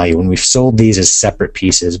 in value when we've sold these as separate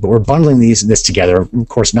pieces. But we're bundling this together, of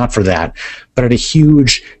course, not for that, but at a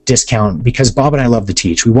huge discount, because Bob and I love to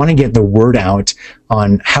teach. We want to get the word out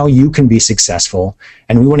on how you can be successful,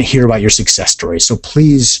 and we want to hear about your success stories. So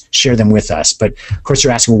please share them with us. But of course,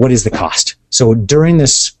 you're asking, well, what is the cost? So during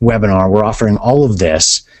this webinar, we're offering all of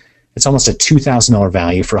this. It's almost a $2,000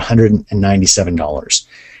 value for $197.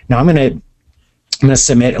 Now I'm going to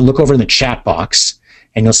submit, look over in the chat box,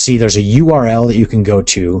 and you'll see there's a URL that you can go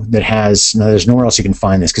to that has, no, there's nowhere else you can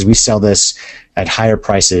find this because we sell this at higher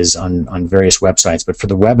prices on various websites, but for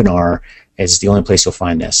the webinar, it's the only place you'll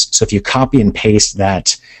find this. So if you copy and paste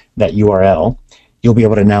that URL, you'll be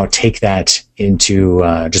able to now take that into,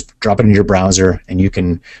 just drop it in your browser, and you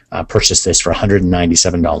can purchase this for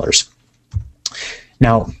 $197.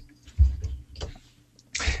 Now,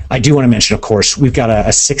 I do want to mention, of course, we've got a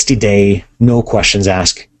 60-day, no questions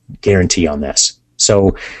asked guarantee on this.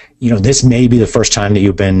 So, this may be the first time that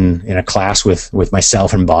you've been in a class with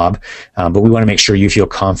myself and Bob, but we want to make sure you feel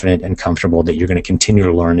confident and comfortable that you're going to continue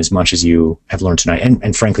to learn as much as you have learned tonight,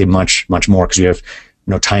 and frankly, much, much more, because you have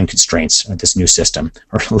no time constraints with this new system,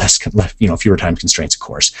 or fewer time constraints, of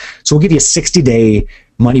course. So we'll give you a 60-day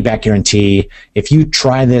money-back guarantee. If you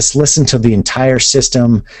try this, listen to the entire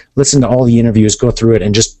system, listen to all the interviews, go through it,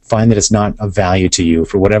 and just find that it's not of value to you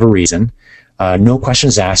for whatever reason, no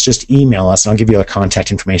questions asked, just email us, and I'll give you the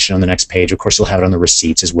contact information on the next page. Of course, you'll have it on the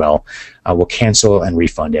receipts as well. We'll cancel and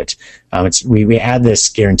refund it. We add this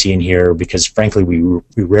guarantee in here because, frankly,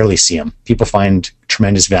 we rarely see them. People find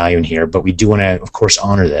tremendous value in here, but we do want to, of course,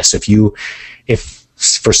 honor this. If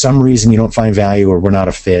for some reason you don't find value or we're not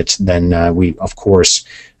a fit, then we, of course,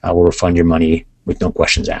 will refund your money with no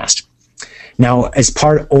questions asked. Now, as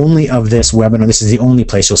part only of this webinar, this is the only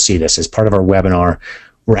place you'll see this. As part of our webinar,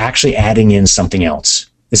 we're actually adding in something else.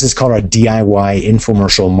 This is called our DIY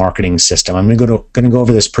infomercial marketing system. I'm going to go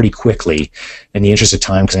over this pretty quickly in the interest of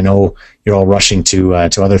time, because I know you're all rushing to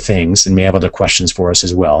other things and may have other questions for us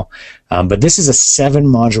as well. But this is a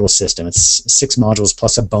 7-module system. It's 6 modules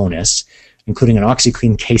plus a bonus, including an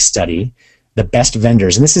OxiClean case study, the best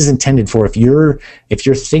vendors. And this is intended for if you're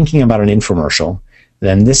thinking about an infomercial,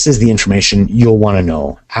 then this is the information you'll want to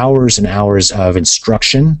know. Hours and hours of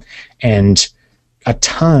instruction and a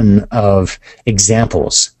ton of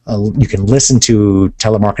examples. You can listen to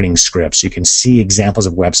telemarketing scripts. You can see examples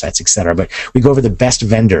of websites, etc. But we go over the best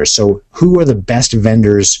vendors. So who are the best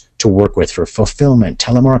vendors to work with for fulfillment,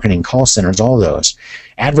 telemarketing, call centers, all those.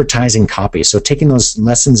 Advertising copy. So taking those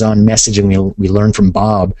lessons on messaging we learned from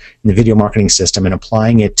Bob in the video marketing system and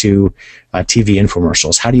applying it to TV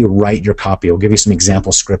infomercials. How do you write your copy? We'll give you some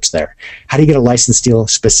example scripts there. How do you get a license deal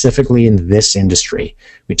specifically in this industry?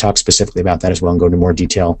 We talk specifically about that as well and go into more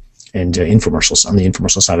detail and infomercials on the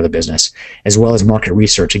infomercial side of the business, as well as market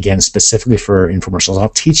research, again, specifically for infomercials. I'll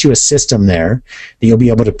teach you a system there that you'll be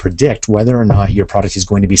able to predict whether or not your product is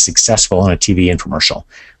going to be successful on a TV infomercial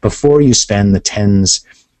before you spend the tens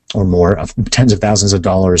of thousands of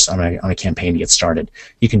dollars on a campaign to get started.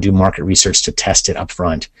 You can do market research to test it up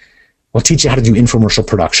front. We'll teach you how to do infomercial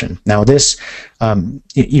production. Now this,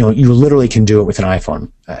 you literally can do it with an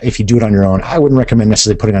iPhone. If you do it on your own, I wouldn't recommend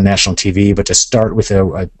necessarily putting on national TV, but to start with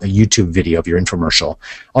a YouTube video of your infomercial.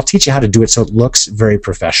 I'll teach you how to do it so it looks very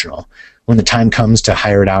professional. When the time comes to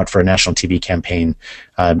hire it out for a national TV campaign,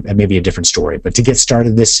 it may be a different story. But to get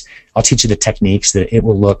started I'll teach you the techniques that it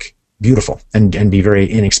will look beautiful and be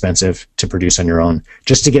very inexpensive to produce on your own,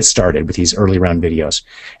 just to get started with these early round videos.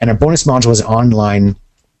 And our bonus module is online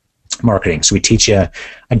marketing. So we teach you,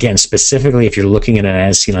 again, specifically if you're looking at an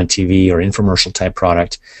as seen on TV or infomercial type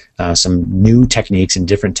product, some new techniques and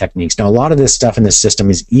different techniques. Now, a lot of this stuff in this system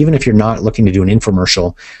is, even if you're not looking to do an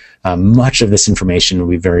infomercial, much of this information will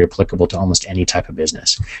be very applicable to almost any type of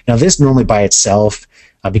business. Now, this normally by itself,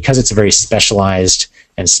 because it's a very specialized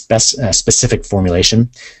and specific formulation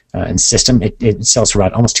and system, it sells for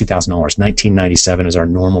about almost $2,000. $19.97 is our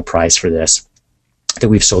normal price for this, that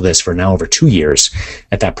we've sold this for now over 2 years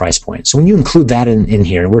at that price point. So when you include that in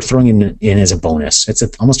here, we're throwing in as a bonus. It's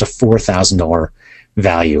almost a $4,000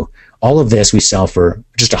 value. All of this we sell for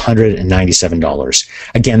just $197.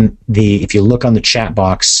 Again, if you look on the chat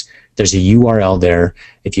box, there's a URL there.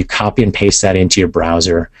 If you copy and paste that into your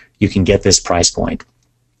browser, you can get this price point.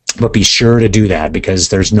 But be sure to do that, because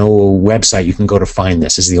there's no website you can go to find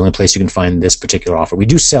this. This is the only place you can find this particular offer. We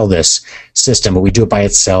do sell this system, but we do it by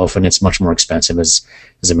itself, and it's much more expensive, as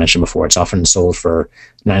I mentioned before. It's often sold for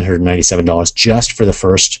 $997 just for the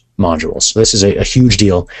first modules. So this is a huge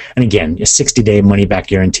deal. And again, a 60-day money-back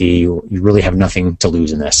guarantee. You really have nothing to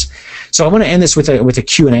lose in this. So I want to end this with a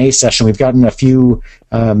Q&A session. We've gotten a few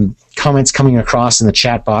comments coming across in the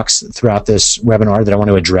chat box throughout this webinar that I want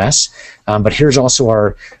to address. But here's also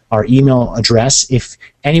our email address. If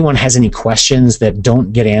anyone has any questions that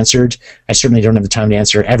don't get answered, I certainly don't have the time to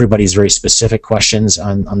answer everybody's very specific questions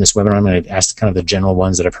on this webinar. I'm going to ask kind of the general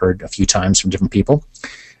ones that I've heard a few times from different people.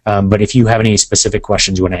 But if you have any specific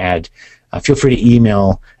questions you want to add, feel free to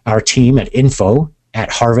email our team at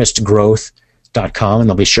info@harvestgrowth.com, and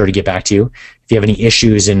they'll be sure to get back to you. If you have any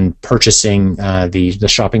issues in purchasing the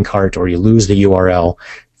shopping cart, or you lose the URL,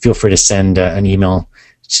 feel free to send an email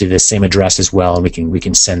to the same address as well, and we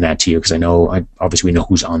can send that to you, because obviously we know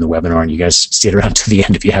who's on the webinar, and you guys stayed around to the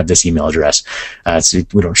end if you have this email address. So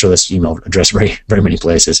we don't show this email address very many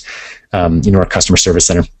places. Our customer service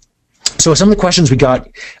center. So some of the questions we got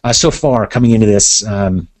so far coming into this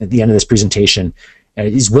at the end of this presentation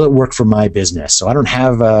is, will it work for my business? So I don't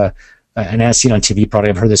have an as seen on TV product.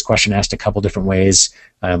 I've heard this question asked a couple different ways.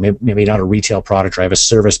 Maybe not a retail product, or I have a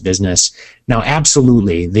service business. Now,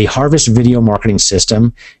 absolutely, the Harvest Video Marketing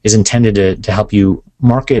System is intended to help you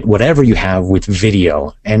market whatever you have with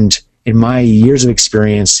video. And in my years of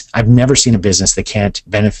experience, I've never seen a business that can't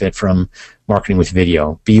benefit from marketing with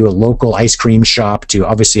video. Be you a local ice cream shop, to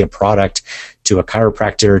obviously a product, to a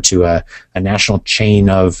chiropractor, to a national chain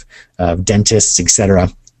of dentists, etc.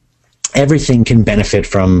 Everything can benefit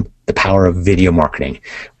from the power of video marketing.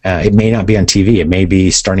 It may not be on TV. It may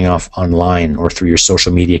be starting off online or through your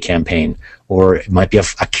social media campaign, or it might be a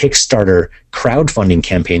Kickstarter crowdfunding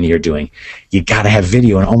campaign that you're doing. You got to have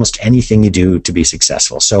video in almost anything you do to be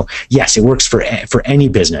successful. So yes, it works for any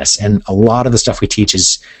business, and a lot of the stuff we teach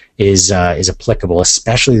is applicable,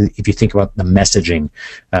 especially if you think about the messaging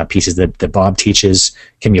pieces that Bob teaches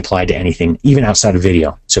can be applied to anything, even outside of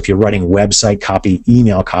video. So if you're writing website copy,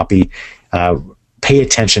 email copy, pay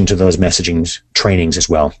attention to those messaging trainings as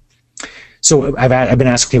well. So I've been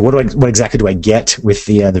asked, okay, what exactly do I get with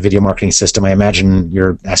the video marketing system? I imagine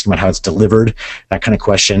you're asking about how it's delivered, that kind of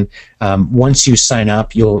question. Once you sign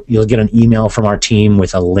up, you'll get an email from our team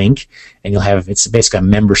with a link, and it's basically a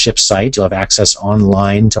membership site. You'll have access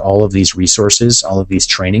online to all of these resources, all of these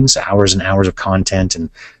trainings, hours and hours of content,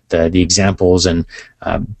 and the examples, and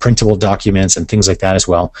printable documents and things like that as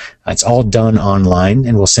well. It's all done online,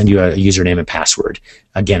 and we'll send you a username and password.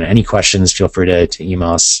 Again, any questions, feel free to email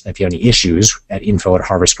us if you have any issues at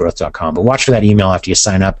info@harvestgrowth.com. But watch for that email after you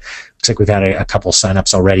sign up. Looks like we've had a couple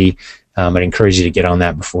signups already. I'd encourage you to get on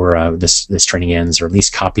that before this training ends, or at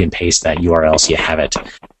least copy and paste that URL so you have it.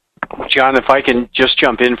 John, if I can just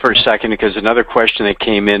jump in for a second, because another question that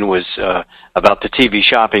came in was about the TV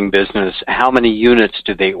shopping business. How many units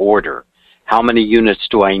do they order? How many units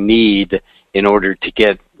do I need in order to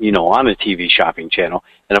get, on a TV shopping channel?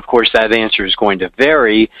 And of course, that answer is going to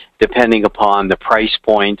vary depending upon the price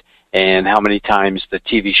point and how many times the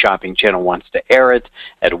TV shopping channel wants to air it,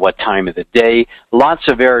 at what time of the day. Lots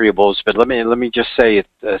of variables, but let me just say,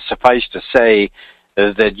 suffice to say,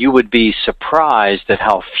 that you would be surprised at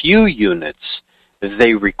how few units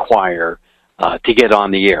they require to get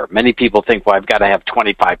on the air. Many people think, well, I've got to have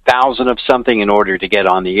 25,000 of something in order to get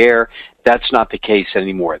on the air. That's not the case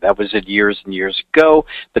anymore. That was it years and years ago,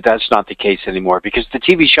 but that's not the case anymore, because the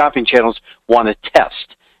TV shopping channels want to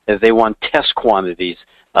test. They want test quantities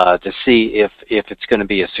to see if it's going to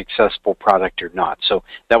be a successful product or not. So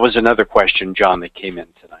that was another question, John, that came in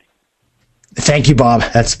tonight. Thank you, Bob.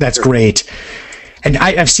 That's great. And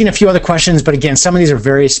I've seen a few other questions, but again, some of these are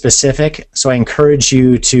very specific. So I encourage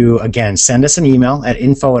you to, again, send us an email at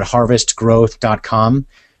info@harvestgrowth.com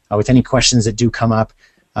with any questions that do come up.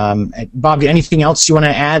 Bob, anything else you want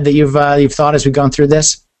to add that you've thought as we've gone through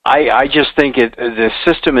this? I just think the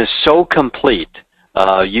system is so complete.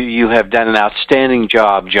 You have done an outstanding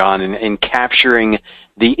job, John, in capturing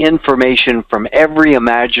the information from every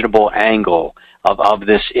imaginable angle of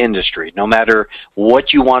this industry. No matter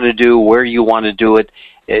what you want to do, where you want to do it,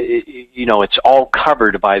 you know, it's all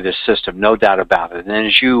covered by this system, no doubt about it. And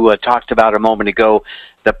as you talked about a moment ago,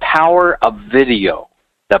 the power of video.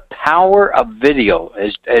 The power of video,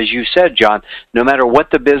 as you said, John, no matter what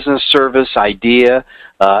the business, service, idea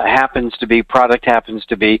happens to be, product happens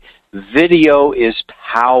to be, video is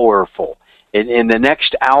powerful. In the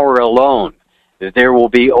next hour alone, there will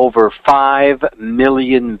be over 5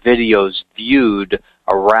 million videos viewed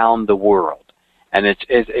around the world. And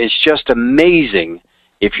it's just amazing.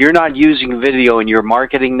 If you're not using video in your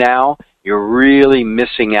marketing now, you're really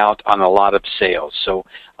missing out on a lot of sales. So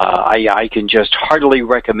I can just heartily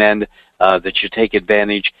recommend that you take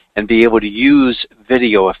advantage and be able to use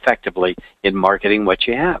video effectively in marketing what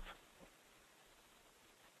you have.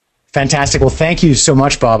 Fantastic. Well, thank you so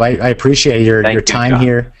much, Bob. I appreciate your time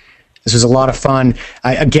here. This was a lot of fun.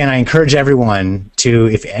 Again, I encourage everyone to,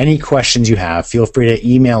 if any questions you have, feel free to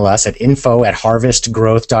email us at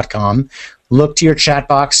info@harvestgrowth.com. Look to your chat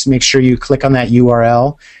box. Make sure you click on that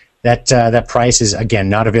URL. That price is, again,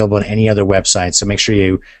 not available on any other website, so make sure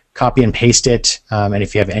you copy and paste it. And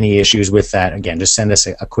if you have any issues with that, again, just send us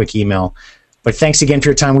a quick email. But thanks again for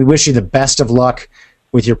your time. We wish you the best of luck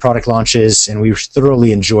with your product launches, and we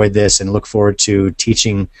thoroughly enjoyed this and look forward to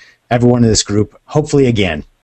teaching everyone in this group, hopefully again.